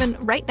follow the 7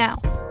 right now.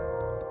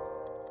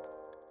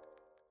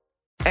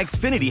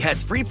 Xfinity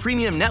has free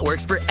premium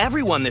networks for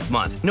everyone this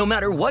month, no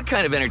matter what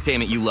kind of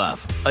entertainment you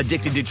love.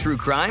 Addicted to true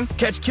crime?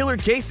 Catch killer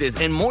cases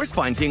and more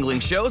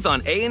spine-tingling shows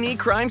on A&E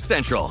Crime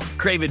Central.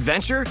 Crave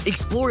adventure?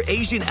 Explore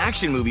Asian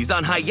action movies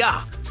on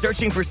Hi-Ya.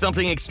 Searching for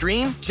something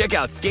extreme? Check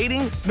out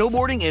skating,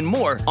 snowboarding, and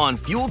more on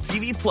Fuel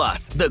TV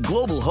Plus, the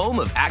global home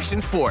of action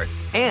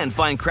sports. And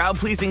find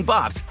crowd-pleasing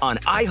bops on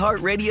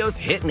iHeartRadio's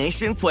Hit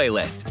Nation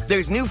playlist.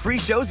 There's new free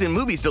shows and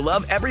movies to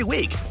love every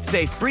week.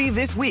 Say free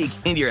this week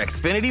in your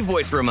Xfinity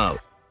voice remote.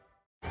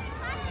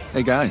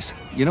 Hey guys,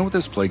 you know what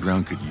this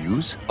playground could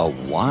use? A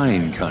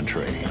wine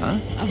country, huh?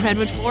 A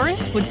redwood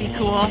forest would be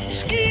cool.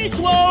 Ski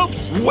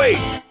slopes! Wait!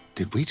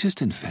 Did we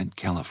just invent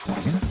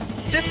California?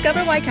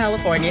 Discover why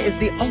California is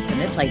the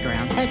ultimate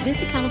playground at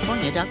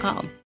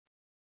visitcalifornia.com.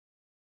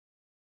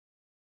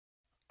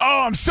 Oh,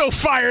 I'm so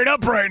fired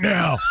up right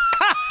now.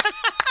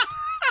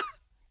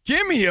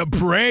 Give me a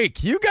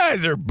break. You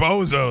guys are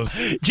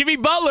bozos. Jimmy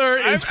Butler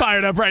is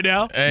fired up right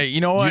now. Hey, you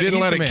know what? You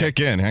didn't let it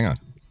kick in. Hang on.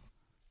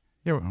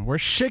 Yeah, we're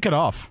Shake It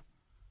Off.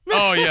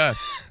 Oh, yeah.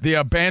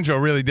 The banjo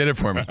really did it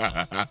for me.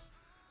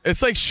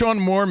 It's like Sean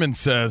Moorman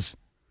says.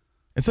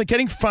 It's like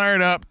getting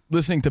fired up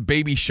listening to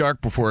Baby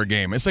Shark before a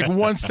game. It's like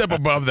one step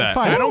above that.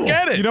 Fine. I don't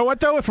get it. You know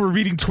what, though? If we're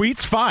reading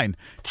tweets, fine.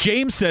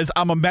 James says,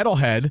 I'm a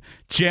metalhead,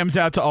 jams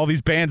out to all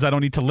these bands I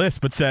don't need to list,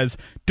 but says,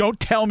 don't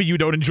tell me you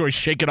don't enjoy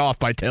Shake It Off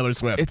by Taylor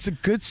Swift. It's a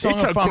good song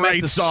It's if a I'm at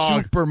great the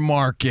song.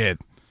 supermarket.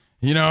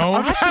 You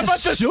know? How about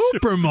the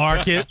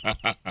supermarket? I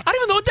don't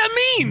even know what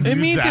that means. It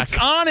means Zach. it's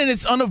on and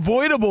it's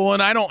unavoidable,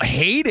 and I don't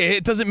hate it.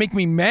 It doesn't make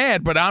me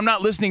mad, but I'm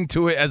not listening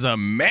to it as a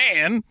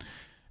man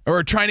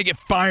or trying to get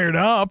fired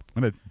up.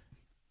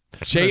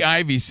 Jay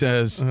Ivey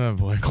says, "Oh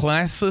boy,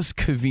 classless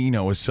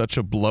Covino is such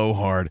a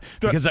blowhard."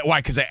 Because why?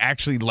 Because I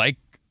actually like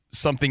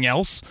something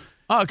else.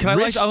 Oh, can I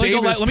Rich let me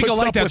go Davis like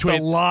puts up that with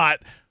tweet. a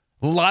lot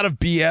of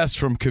BS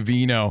from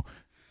Covino.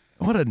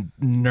 What a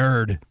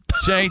nerd.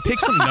 Jay, take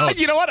some notes.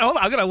 You know what? Hold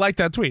on. I'm going to like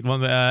that tweet.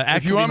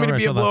 If you want me to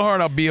be a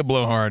blowhard, I'll be a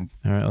blowhard.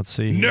 All right, let's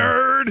see.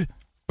 Nerd!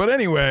 But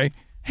anyway,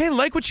 hey,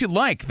 like what you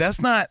like.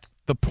 That's not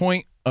the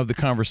point of the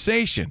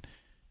conversation.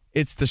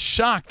 It's the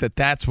shock that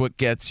that's what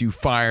gets you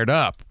fired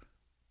up.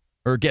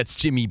 Or gets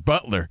Jimmy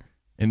Butler,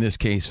 in this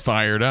case,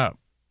 fired up.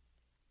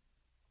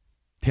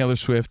 Taylor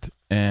Swift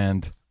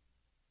and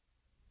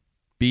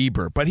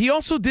Bieber. But he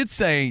also did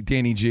say,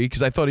 Danny G,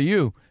 because I thought of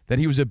you, that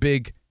he was a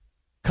big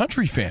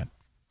country fan.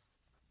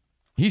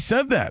 He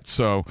said that.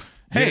 So,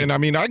 hey. Yeah, and I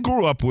mean, I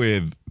grew up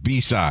with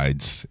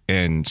B-sides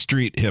and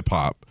street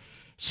hip-hop.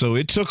 So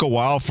it took a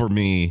while for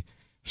me,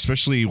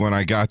 especially when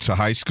I got to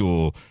high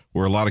school,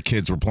 where a lot of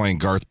kids were playing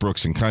Garth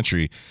Brooks and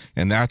country,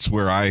 and that's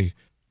where I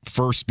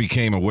first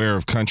became aware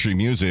of country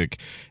music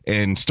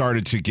and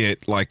started to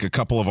get like a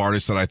couple of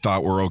artists that I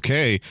thought were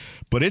okay.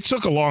 But it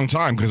took a long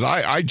time because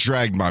I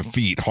dragged my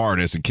feet hard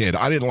as a kid.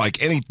 I didn't like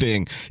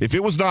anything. If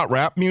it was not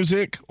rap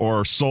music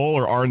or soul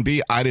or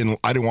R&B, I didn't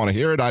want to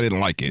hear it. I didn't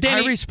like it.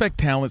 I respect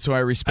talent, so I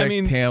respect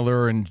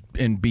Taylor and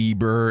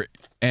Bieber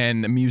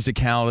and the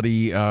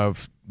musicality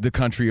of the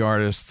country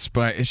artists,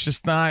 but it's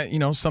just not,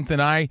 something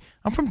I'm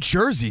from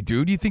Jersey,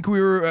 dude. You think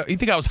you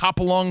think I was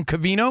Hopalong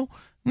Covino?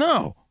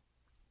 No.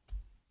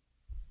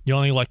 You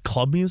only like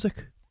club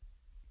music?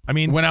 I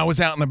mean, when I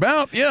was out and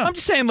about, yeah. I'm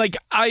just saying, like,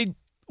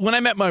 when I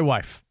met my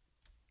wife,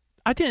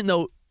 I didn't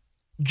know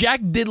Jack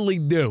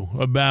Diddley Do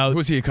about...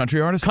 Was he a country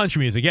artist?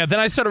 Country music, yeah. Then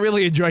I started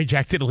really enjoying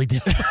Jack Diddley Do.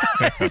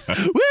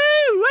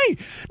 Woo-wee!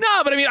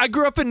 No, but I mean, I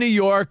grew up in New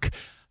York.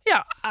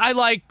 Yeah, I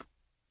like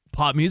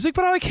pop music,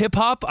 but I like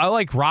hip-hop. I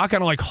like rock. I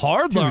don't like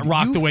hard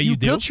rock the way you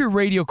do. You built your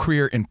radio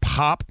career in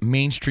pop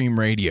mainstream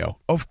radio.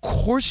 Of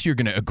course you're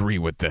going to agree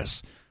with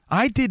this.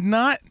 I did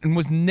not and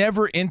was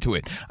never into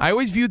it. I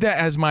always viewed that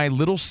as my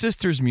little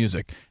sister's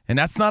music, and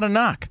that's not a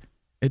knock.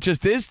 It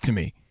just is to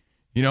me.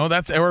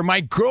 Or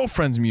my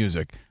girlfriend's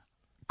music.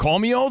 Call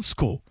me old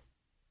school.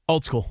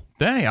 Old school.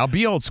 Dang, I'll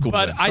be old school.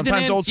 But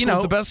sometimes old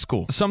school's the best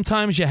school.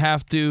 Sometimes you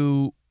have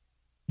to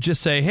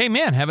just say, hey,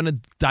 man, having a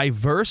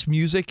diverse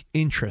music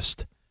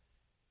interest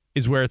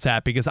is where it's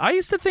at. Because I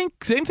used to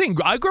think, same thing.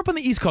 I grew up on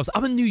the East Coast.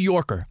 I'm a New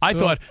Yorker. I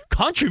thought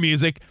country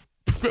music...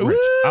 Rich,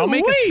 I'll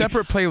make a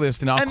separate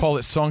playlist and I'll call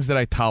it Songs That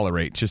I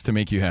Tolerate just to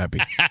make you happy.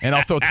 And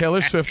I'll throw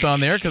Taylor Swift on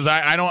there because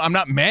I'm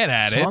not mad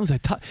at it. Songs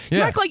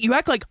You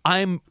act like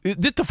I'm.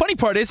 The funny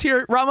part is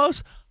here,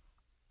 Ramos,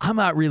 I'm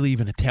not really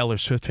even a Taylor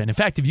Swift fan. In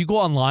fact, if you go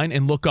online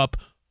and look up,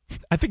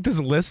 I think there's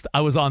a list.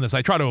 I was on this.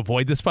 I try to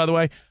avoid this, by the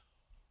way.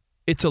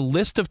 It's a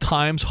list of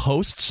times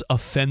hosts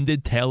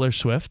offended Taylor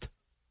Swift,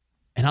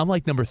 and I'm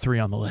like number 3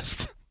 on the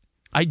list.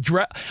 I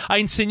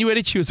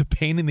insinuated she was a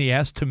pain in the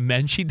ass to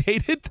men she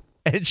dated.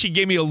 And she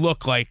gave me a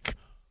look like,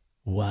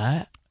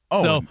 what?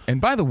 Oh, so,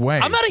 and by the way,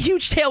 I'm not a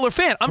huge Taylor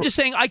fan. I'm just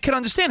saying I can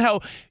understand how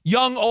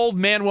young, old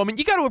man, woman,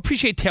 you got to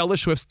appreciate Taylor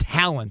Swift's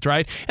talent,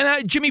 right?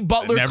 And Jimmy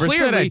Butler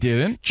said I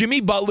didn't. Jimmy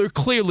Butler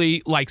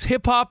clearly likes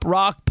hip-hop,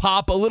 rock,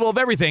 pop, a little of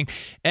everything.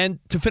 And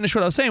to finish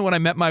what I was saying, when I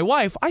met my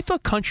wife, I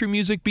thought country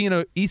music, being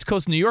an East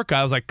Coast New York guy,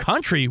 I was like,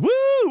 country,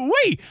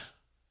 woo-wee!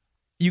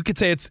 You could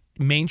say it's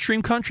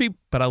mainstream country,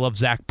 but I love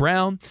Zac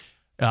Brown.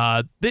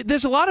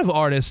 There's a lot of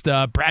artists,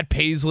 Brad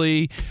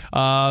Paisley,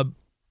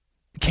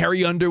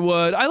 Carrie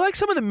Underwood. I like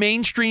some of the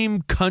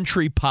mainstream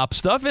country pop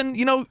stuff, and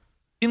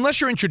unless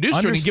you're introduced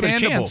to it and given a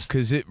chance,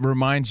 because it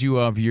reminds you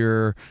of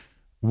your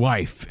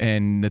wife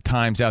and the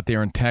times out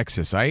there in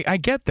Texas. I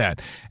get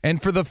that,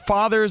 and for the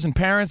fathers and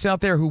parents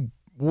out there who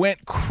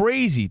went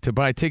crazy to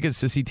buy tickets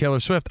to see Taylor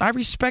Swift, I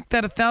respect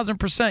that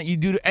 1,000%. You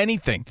do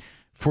anything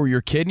for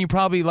your kid, and you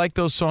probably like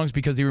those songs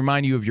because they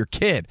remind you of your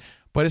kid.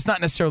 But it's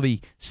not necessarily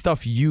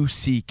stuff you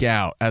seek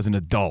out as an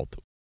adult.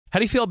 How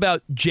do you feel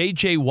about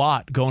J.J.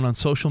 Watt going on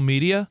social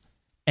media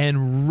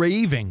and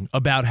raving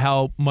about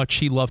how much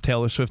he loved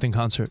Taylor Swift in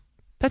concert?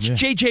 That's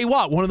J.J.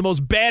 Watt, one of the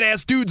most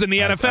badass dudes in the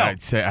NFL.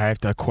 I'd say I have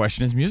to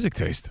question his music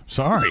taste.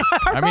 Sorry.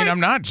 I mean, I'm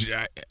not...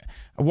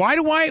 Why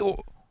do I... you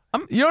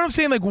know what I'm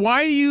saying? Like,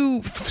 why do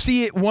you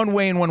see it one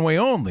way and one way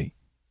only?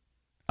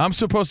 I'm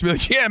supposed to be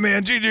like, yeah,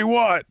 man, J.J.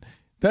 Watt.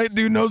 That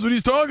dude knows what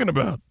he's talking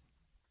about.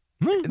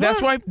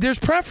 That's why there's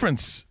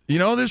preference.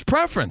 There's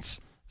preference.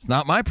 It's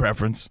not my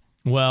preference.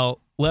 Well,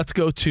 let's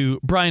go to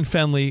Brian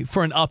Fenley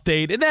for an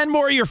update, and then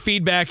more of your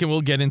feedback, and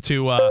we'll get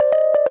into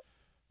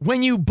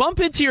when you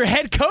bump into your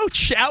head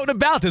coach out and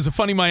about. There's a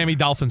funny Miami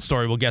Dolphins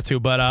story we'll get to,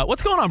 but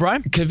what's going on,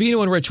 Brian?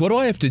 Covino and Rich, what do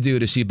I have to do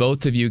to see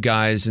both of you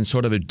guys in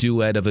sort of a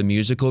duet of a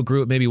musical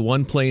group? Maybe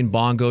one playing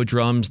bongo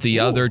drums, the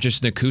other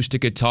just an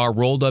acoustic guitar,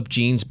 rolled up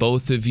jeans,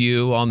 both of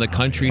you on the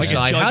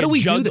countryside. How do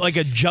we do that? Like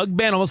a jug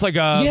band, almost like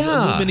a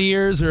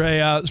Lumineers or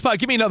a... Spot,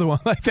 give me another one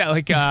like that,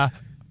 like...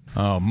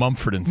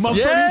 Mumford and Sons.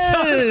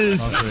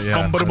 Yes!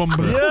 Yeah,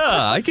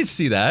 I could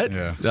see that.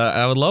 Yeah.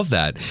 I would love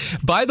that.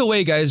 By the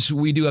way, guys,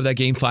 we do have that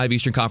Game 5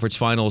 Eastern Conference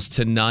Finals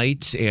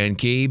tonight, and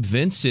Gabe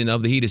Vincent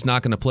of the Heat is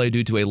not going to play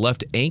due to a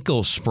left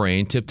ankle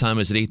sprain. Tip time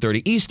is at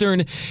 8:30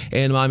 Eastern,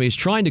 and Miami is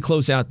trying to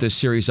close out this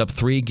series up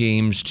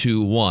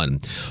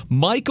 3-1.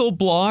 Michael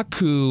Block,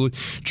 who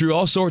drew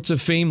all sorts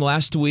of fame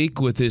last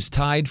week with his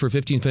tied for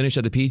 15 finish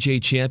at the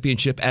PGA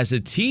Championship as a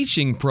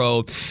teaching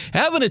pro,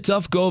 having a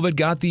tough go of it,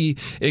 got the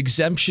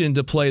exemption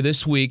to play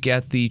this week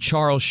at the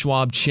Charles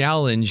Schwab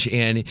Challenge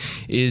and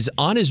is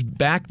on his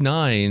back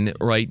 9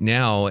 right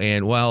now.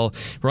 And while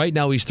right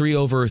now he's 3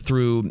 over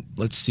through,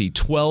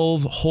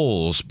 12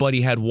 holes, but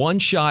he had one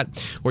shot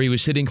where he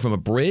was hitting from a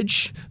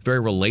bridge. Very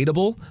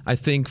relatable, I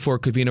think, for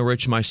Covino,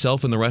 Rich,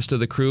 myself, and the rest of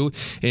the crew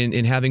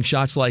in having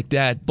shots like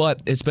that.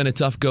 But it's been a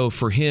tough go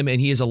for him,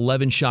 and he is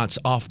 11 shots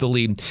off the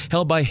lead,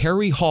 held by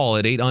Harry Hall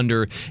at 8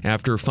 under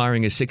after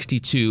firing a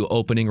 62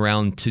 opening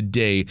round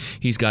today.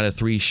 He's got a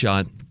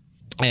 3-shot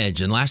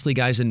edge. And lastly,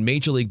 guys, in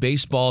Major League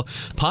Baseball,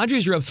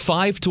 Padres are up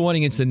 5-1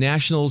 against the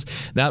Nationals.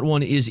 That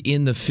one is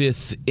in the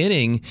 5th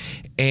inning.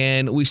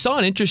 And we saw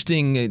an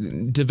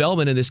interesting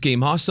development in this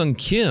game. Ha-Seong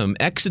Kim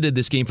exited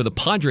this game for the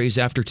Padres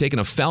after taking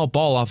a foul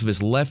ball off of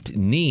his left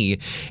knee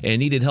and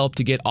needed help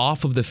to get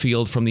off of the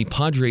field from the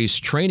Padres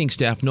training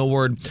staff. No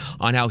word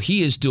on how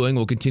he is doing.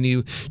 We'll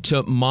continue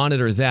to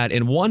monitor that.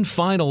 And one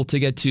final to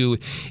get to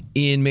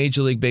in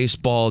Major League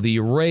Baseball, the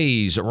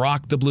Rays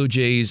rock the Blue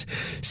Jays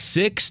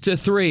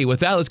 6-3.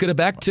 With that, let's get it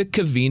back to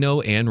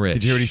Covino and Rich.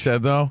 Did you hear what he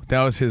said, though?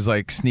 That was his,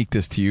 sneak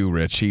this to you,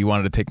 Rich. He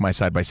wanted to take my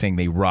side by saying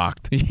they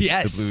rocked.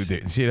 Yes. The Blue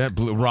Jays. See that?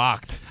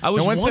 Rocked. I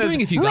was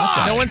wondering if you got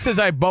that. No one says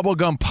I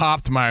bubblegum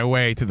popped my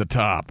way to the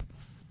top.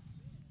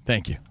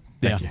 Thank you.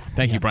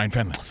 Thank you, Brian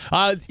Fenley.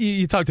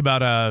 You talked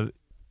about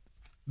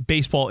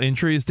baseball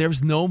injuries.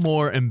 There's no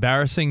more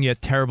embarrassing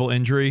yet terrible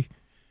injury.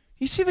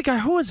 You see the guy,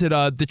 who is it?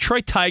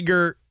 Detroit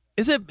Tiger.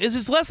 Is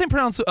his last name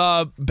pronounced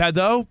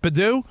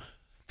Baddoo?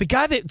 The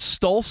guy that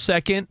stole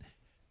second,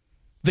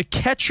 the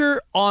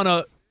catcher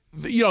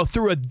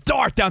threw a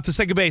dart down to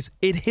second base.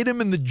 It hit him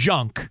in the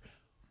junk.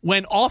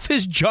 Went off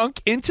his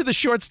junk into the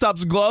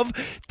shortstop's glove,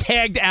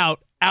 tagged out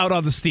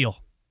on the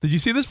steal. Did you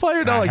see this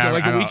player? No,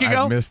 like a week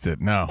ago? I missed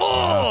it. No.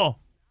 Oh!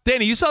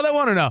 Danny, you saw that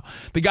one or no?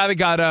 The guy that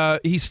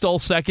got, he stole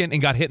second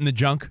and got hit in the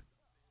junk.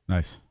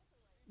 Nice.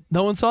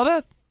 No one saw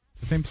that?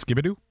 Is his name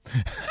Skibadoo?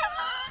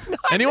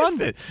 Anyone?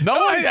 No,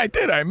 I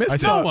did. I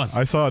missed it.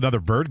 I saw another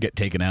bird get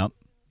taken out.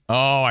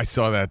 Oh, I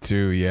saw that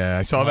too. Yeah,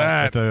 I saw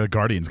that. At the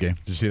Guardians game.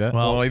 Did you see that?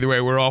 Well, either way,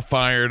 we're all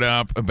fired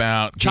up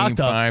about Game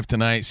 5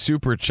 tonight.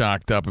 Super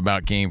chalked up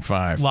about Game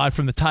 5. Live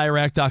from the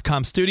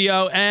TireRack.com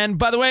studio. And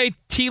by the way,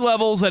 T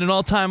levels at an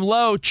all-time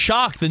low.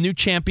 Chalk, the new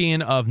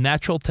champion of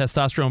natural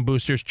testosterone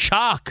boosters.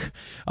 Chalk,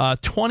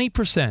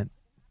 20%.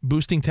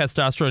 Boosting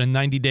testosterone in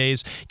 90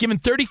 days. Giving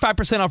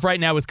 35% off right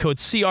now with code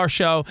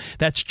CRSHOW.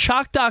 That's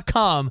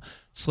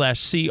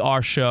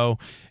chalk.com/CRSHOW.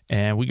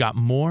 And we got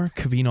more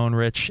Covino and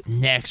Rich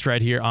next right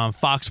here on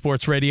Fox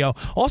Sports Radio.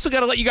 Also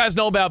got to let you guys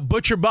know about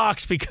Butcher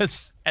Box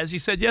because, as you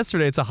said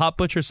yesterday, it's a hot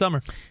butcher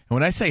summer. And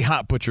when I say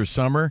hot butcher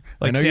summer,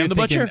 like Sam the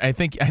Butcher? I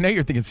know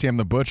you're thinking Sam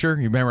the Butcher.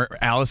 You remember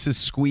Alice's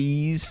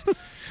Squeeze?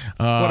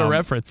 What a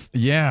reference.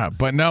 Yeah,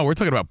 but no, we're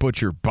talking about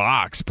Butcher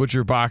Box,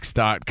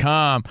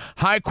 butcherbox.com.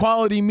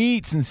 High-quality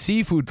meats and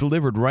seafood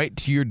delivered right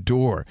to your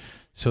door.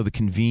 So the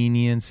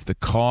convenience, the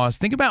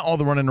cost. Think about all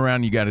the running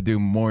around you got to do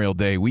Memorial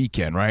Day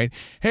weekend, right?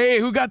 Hey,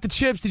 who got the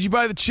chips? Did you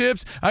buy the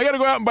chips? I got to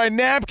go out and buy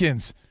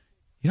napkins.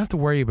 You don't have to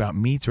worry about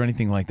meats or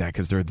anything like that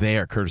because they're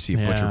there courtesy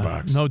of Butcher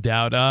Box. No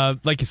doubt.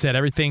 Like you said,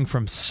 everything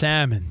from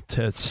salmon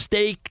to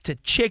steak to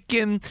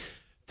chicken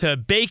to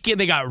bacon.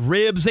 They got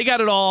ribs. They got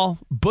it all.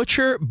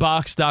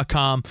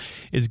 ButcherBox.com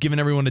is giving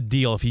everyone a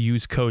deal if you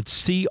use code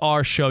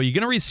CRSHOW. You're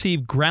going to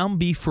receive ground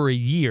beef for a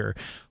year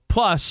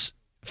plus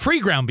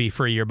free ground beef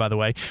for a year, by the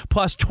way,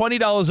 plus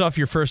 $20 off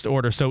your first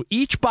order. So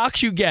each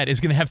box you get is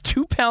going to have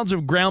 2 pounds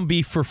of ground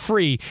beef for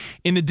free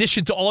in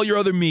addition to all your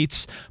other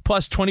meats,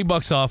 plus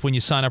 $20 off when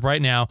you sign up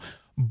right now.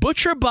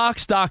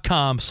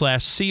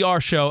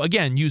 ButcherBox.com/CRShow.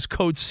 Again, use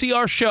code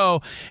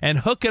CRShow and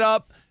hook it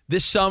up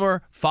this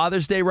summer.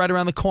 Father's Day right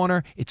around the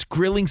corner. It's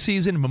grilling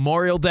season,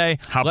 Memorial Day.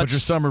 Hot Butcher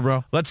Summer,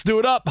 bro. Let's do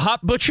it up.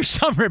 Hot Butcher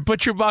Summer at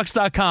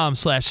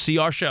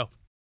ButcherBox.com/CRShow.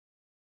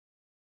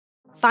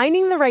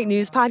 Finding the right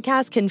news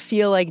podcast can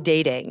feel like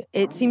dating.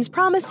 It seems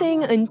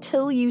promising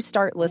until you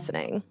start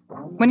listening.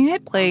 When you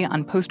hit play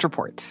on Post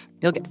Reports,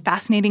 you'll get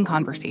fascinating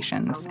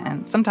conversations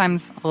and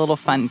sometimes a little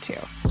fun, too.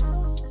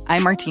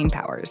 I'm Martine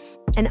Powers.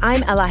 And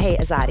I'm Elahe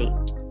Azadi.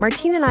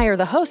 Martine and I are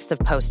the hosts of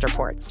Post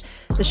Reports.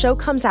 The show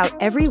comes out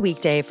every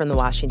weekday from the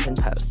Washington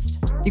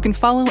Post. You can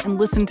follow and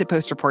listen to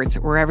Post Reports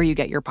wherever you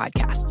get your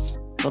podcasts.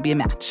 It'll be a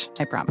match,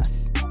 I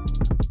promise.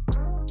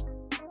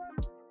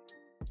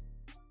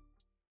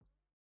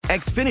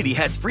 Xfinity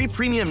has free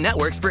premium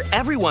networks for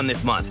everyone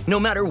this month, no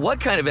matter what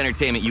kind of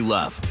entertainment you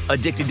love.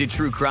 Addicted to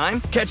true crime?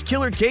 Catch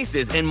killer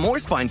cases and more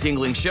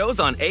spine-tingling shows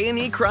on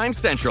A&E Crime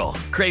Central.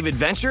 Crave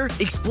adventure?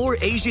 Explore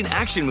Asian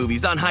action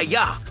movies on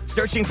Hi-Ya.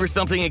 Searching for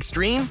something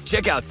extreme?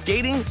 Check out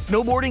skating,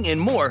 snowboarding, and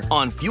more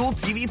on Fuel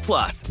TV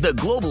Plus, the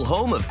global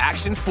home of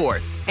action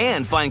sports.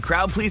 And find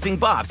crowd-pleasing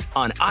bops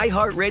on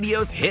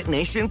iHeartRadio's Hit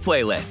Nation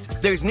playlist.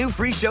 There's new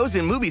free shows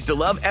and movies to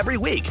love every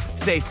week.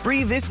 Say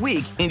free this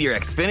week in your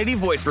Xfinity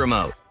voice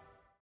remote.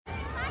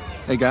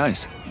 Hey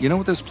guys, you know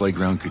what this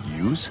playground could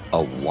use?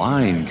 A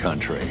wine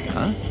country,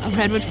 huh? A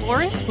redwood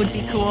forest would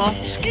be cool.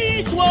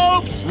 Ski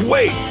slopes!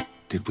 Wait!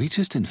 Did we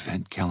just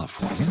invent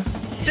California?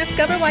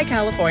 Discover why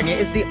California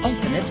is the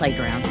ultimate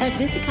playground at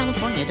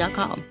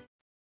visitcalifornia.com.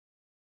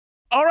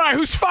 All right,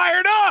 who's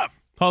fired up?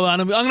 Hold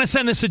on, I'm going to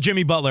send this to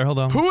Jimmy Butler. Hold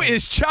on. Who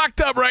is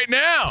chalked up right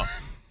now?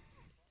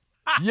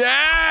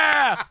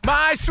 Yeah!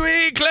 My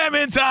sweet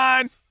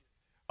Clementine!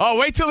 Oh,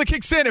 wait till it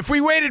kicks in. If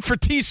we waited for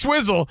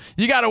T-Swizzle,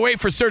 you got to wait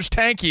for Serge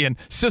Tankian,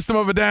 System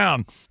of a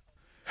Down.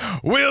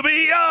 We'll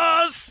be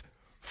yours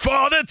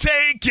for the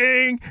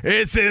taking.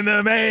 It's in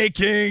the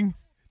making.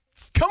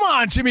 Come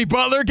on, Jimmy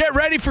Butler. Get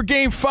ready for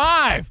Game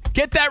 5.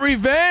 Get that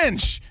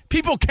revenge.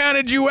 People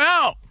counted you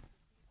out.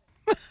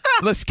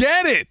 Let's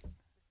get it.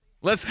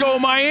 Let's go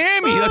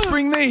Miami. Let's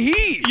bring the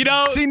heat.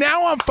 See,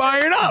 now I'm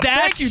fired up.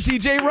 Thank you,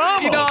 TJ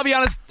Ramos. I'll be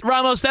honest,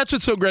 Ramos, that's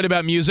what's so great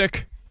about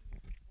music.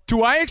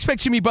 Do I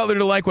expect Jimmy Butler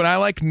to like what I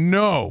like?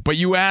 No. But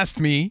you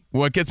asked me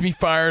what gets me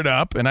fired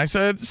up, and I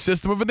said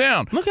System of a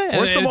Down. Okay.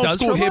 Or some old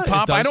school hip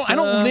hop. I does,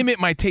 don't limit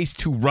my taste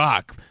to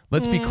rock.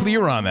 Let's be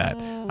clear on that.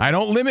 I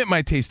don't limit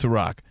my taste to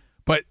rock.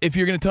 But if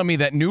you're going to tell me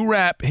that new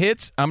rap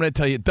hits, I'm going to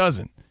tell you it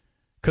doesn't.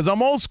 Because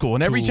I'm old school,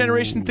 and every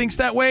generation thinks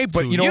that way.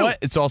 But you know what?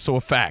 It's also a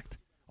fact.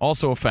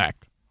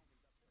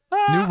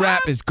 New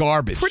rap is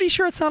garbage. Pretty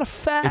sure it's not a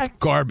fact. It's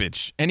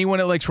garbage. Anyone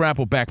that likes rap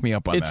will back me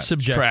up on that. It's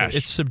subjective. Trash.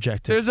 It's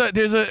subjective.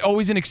 There's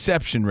always an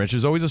exception, Rich.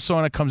 There's always a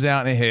song that comes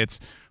out and it hits,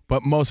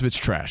 but most of it's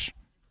trash.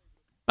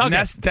 And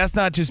that's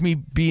not just me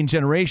being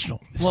generational.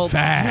 It's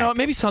fact.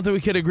 Maybe something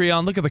we could agree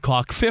on. Look at the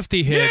clock.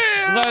 50 hit.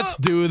 Yeah! Let's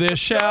do this,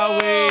 shall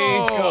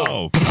we?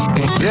 Go.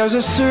 There's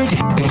a surge.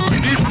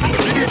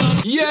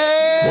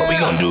 Yeah! What we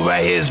gonna do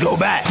right here is go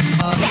back.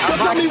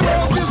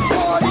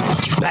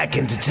 Back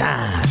into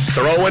time.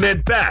 Throwing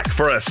it back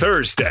for a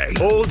Thursday.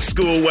 Old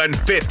school when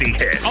 50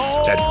 hits.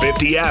 At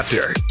 50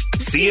 after.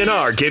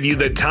 CNR give you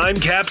the time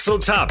capsule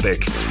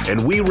topic,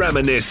 and we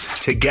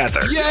reminisce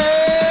together.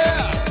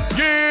 Yeah!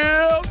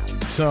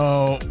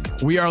 So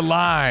we are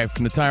live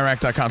from the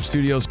TireRack.com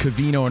studios.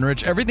 Covino and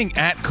Rich. Everything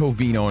at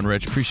Covino and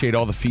Rich. Appreciate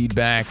all the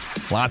feedback.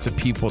 Lots of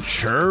people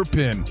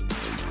chirping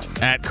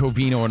at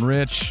Covino and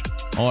Rich.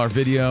 All our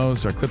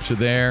videos, our clips are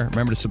there.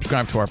 Remember to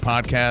subscribe to our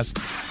podcast.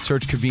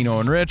 Search Covino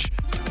and Rich.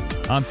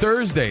 On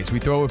Thursdays, we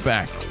throw it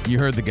back. You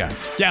heard the guy.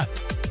 Yeah.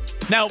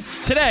 Now,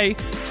 today,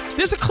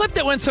 there's a clip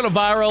that went sort of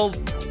viral.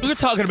 We were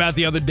talking about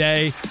the other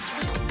day.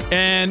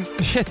 And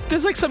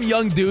there's like some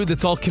young dude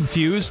that's all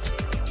confused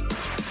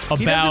about...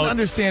 He doesn't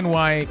understand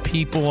why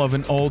people of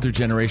an older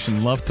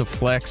generation love to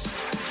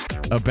flex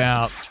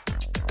about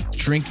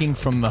drinking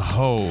from the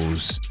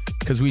hose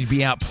because we'd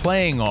be out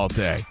playing all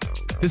day.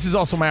 This is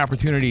also my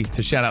opportunity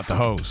to shout out the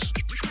hose.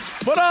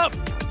 What up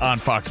on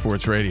Fox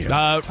Sports Radio?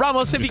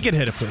 Ramos, if you could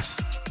hit it, please.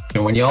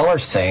 When y'all are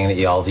saying that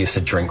y'all used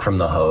to drink from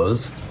the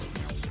hose,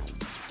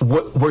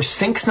 were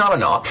sinks not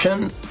an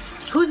option?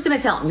 Who's going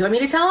to tell him? You want me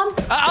to tell him?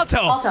 I'll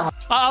tell him. I'll tell him.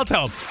 I'll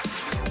tell him.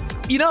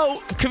 You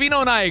know,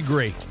 Covino and I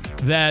agree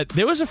that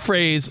there was a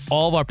phrase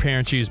all of our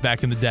parents used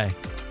back in the day.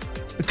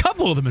 A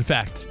couple of them, in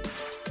fact.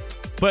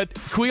 But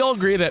can we all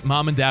agree that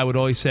mom and dad would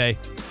always say,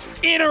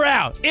 in or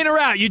out, in or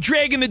out. You're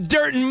dragging the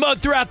dirt and mud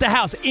throughout the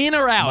house. In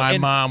or out. My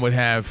mom would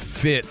have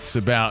fits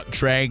about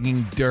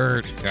dragging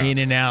dirt in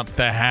and out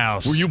the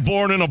house. Were you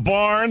born in a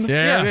barn?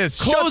 There it is.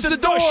 Close the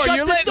door. Shut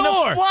You're the letting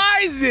door. the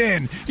flies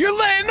in. You're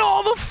letting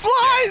all the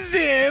flies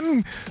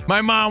in.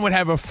 My mom would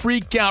have a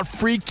freak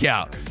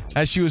out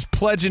as she was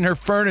pledging her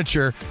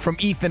furniture from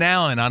Ethan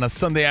Allen on a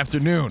Sunday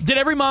afternoon. Did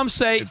every mom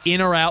say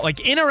in or out? Like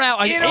in or out?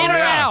 Like in or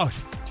out?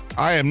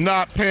 I am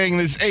not paying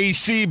this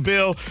AC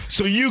bill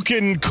so you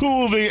can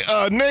cool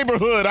the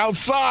neighborhood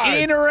outside.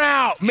 In or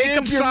out? Make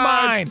up your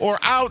mind. Or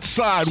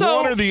outside,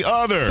 one or the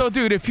other. So,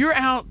 dude, if you're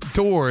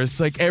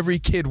outdoors like every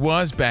kid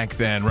was back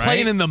then, right?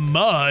 Playing in the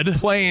mud.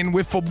 Playing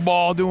wiffle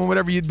ball, doing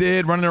whatever you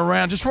did, running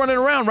around,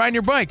 riding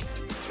your bike.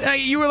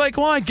 You were like,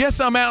 well, I guess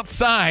I'm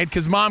outside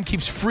because mom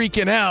keeps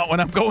freaking out when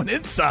I'm going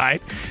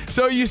inside.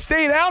 So you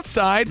stayed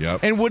outside,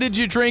 and what did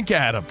you drink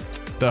out of?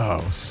 The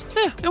hose.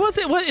 Yeah,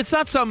 it's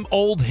not some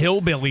old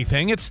hillbilly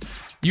thing.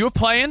 You were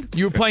playing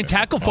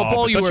tackle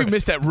football. You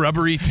missed that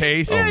rubbery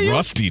taste.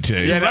 Rusty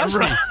taste. Yeah, that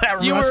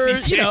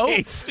rusty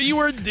taste. You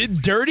were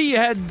dirty. You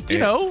had,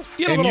 you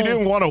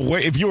didn't want to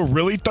wait. If you were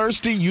really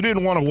thirsty, you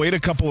didn't want to wait a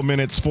couple of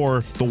minutes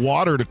for the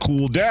water to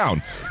cool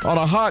down. On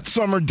a hot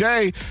summer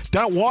day,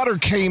 that water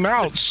came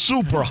out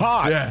super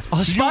hot. Yeah.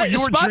 So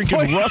you were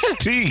drinking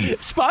rusty.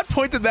 Spot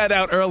pointed that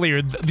out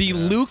earlier. The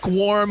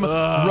lukewarm,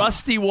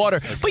 rusty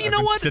water. But you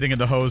know what? Sitting in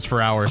the hose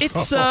for hours.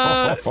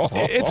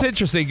 It's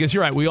interesting because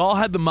you're right. We all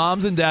had the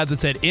moms and dads that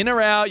said in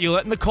or out. You're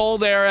letting the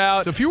cold air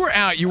out. So if you were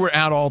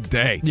out all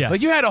day. Yeah.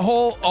 Like you had a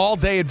whole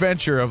all-day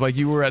adventure of like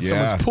you were at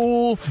someone's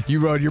pool,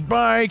 you rode your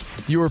bike,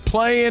 you were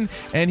playing.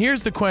 And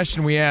here's the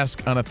question we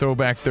ask on a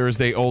Throwback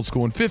Thursday Old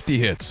School and 50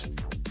 Hits.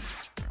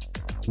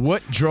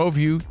 What drove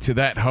you to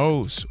that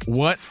hose?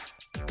 What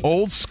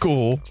old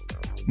school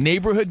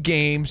neighborhood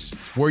games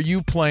were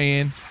you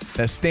playing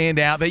that stand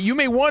out that you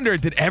may wonder,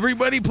 did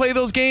everybody play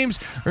those games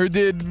or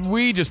did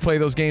we just play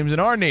those games in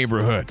our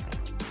neighborhood?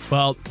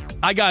 Well,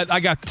 I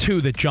got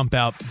two that jump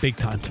out big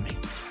time to me.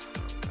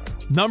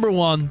 Number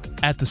one,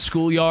 at the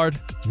schoolyard,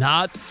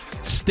 not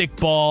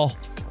stickball,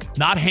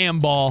 not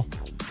handball.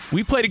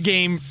 We played a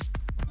game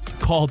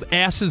called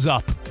Asses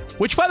Up,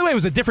 which, by the way,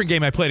 was a different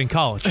game I played in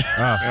college.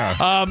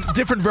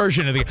 Different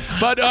version of the game.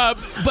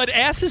 But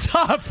Asses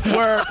Up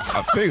were...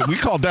 I think we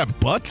called that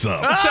Butts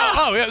Up.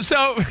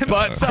 So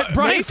Butts Up.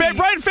 Brian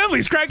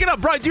Finley's cracking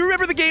up. Brian, do you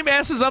remember the game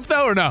Asses Up,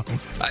 though, or no?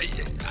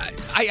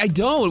 I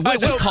don't.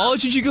 What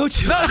college did you go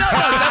to? No,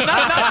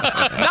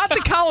 not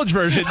the college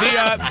version.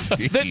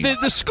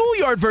 The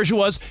schoolyard version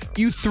was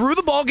you threw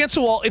the ball against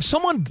the wall. If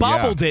someone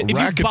bobbled it, if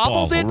you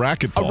bobbled it, a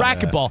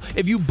racquetball.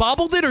 If you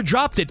bobbled it or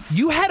dropped it,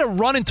 you had to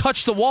run and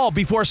touch the wall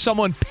before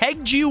someone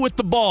pegged you with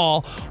the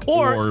ball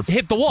or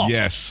hit the wall.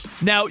 Yes.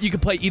 Now, you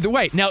could play either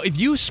way. Now, if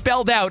you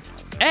spelled out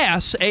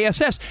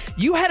ASS,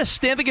 you had to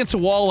stand against a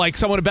wall like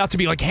someone about to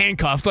be like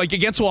handcuffed, like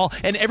against a wall,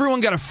 and everyone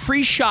got a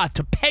free shot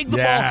to peg the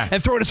ball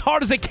and throw it as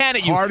hard as they can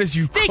at you. Hard as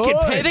you they could.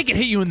 They could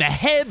hit you in the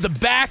head, the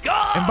back.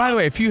 Oh! And by the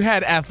way, if you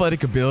had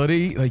athletic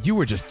ability, like you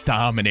were just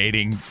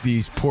dominating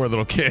these poor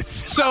little kids.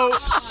 So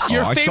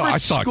your favorite I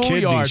saw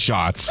schoolyard kidney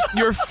shots.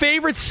 Your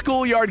favorite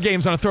schoolyard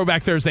games on a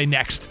Throwback Thursday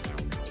next.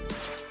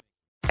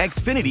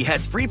 Xfinity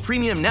has free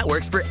premium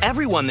networks for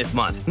everyone this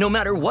month, no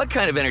matter what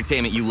kind of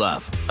entertainment you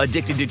love.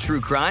 Addicted to true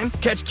crime?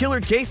 Catch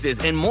killer cases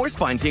and more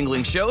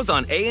spine-tingling shows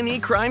on A&E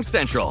Crime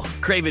Central.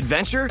 Crave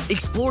adventure?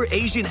 Explore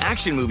Asian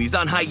action movies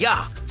on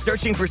Hi-Ya.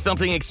 Searching for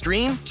something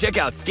extreme? Check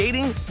out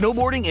skating,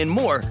 snowboarding, and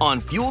more on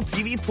Fuel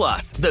TV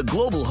Plus, the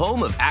global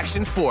home of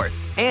action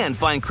sports. And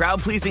find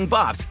crowd-pleasing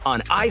bops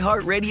on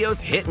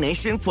iHeartRadio's Hit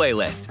Nation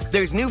playlist.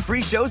 There's new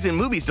free shows and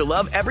movies to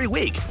love every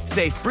week.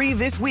 Say free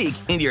this week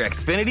in your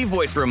Xfinity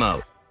voice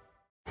remote.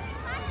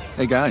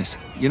 Hey guys,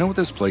 you know what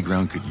this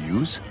playground could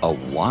use? A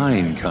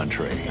wine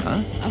country,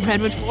 huh? A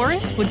redwood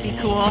forest would be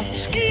cool.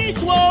 Ski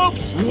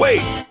slopes!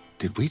 Wait!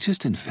 Did we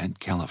just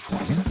invent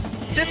California?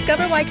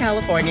 Discover why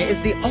California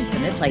is the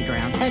ultimate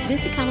playground at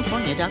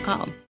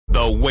visitcalifornia.com.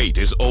 The wait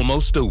is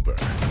almost over.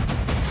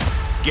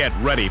 Get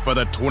ready for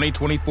the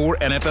 2024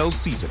 NFL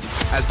season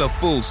as the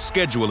full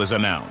schedule is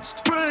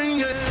announced.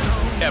 Bring it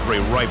on. Every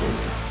rivalry,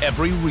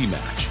 every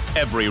rematch,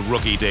 every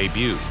rookie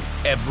debut,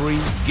 every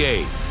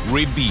game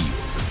revealed.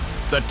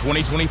 The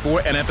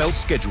 2024 NFL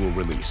schedule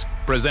release,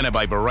 presented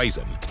by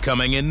Verizon,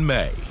 coming in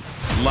May.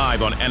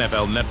 Live on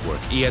NFL Network,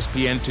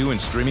 ESPN2, and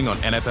streaming on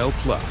NFL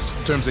Plus.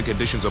 Terms and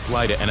conditions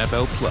apply to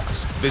NFL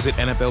Plus. Visit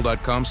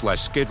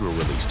NFL.com/schedule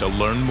release to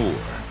learn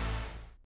more.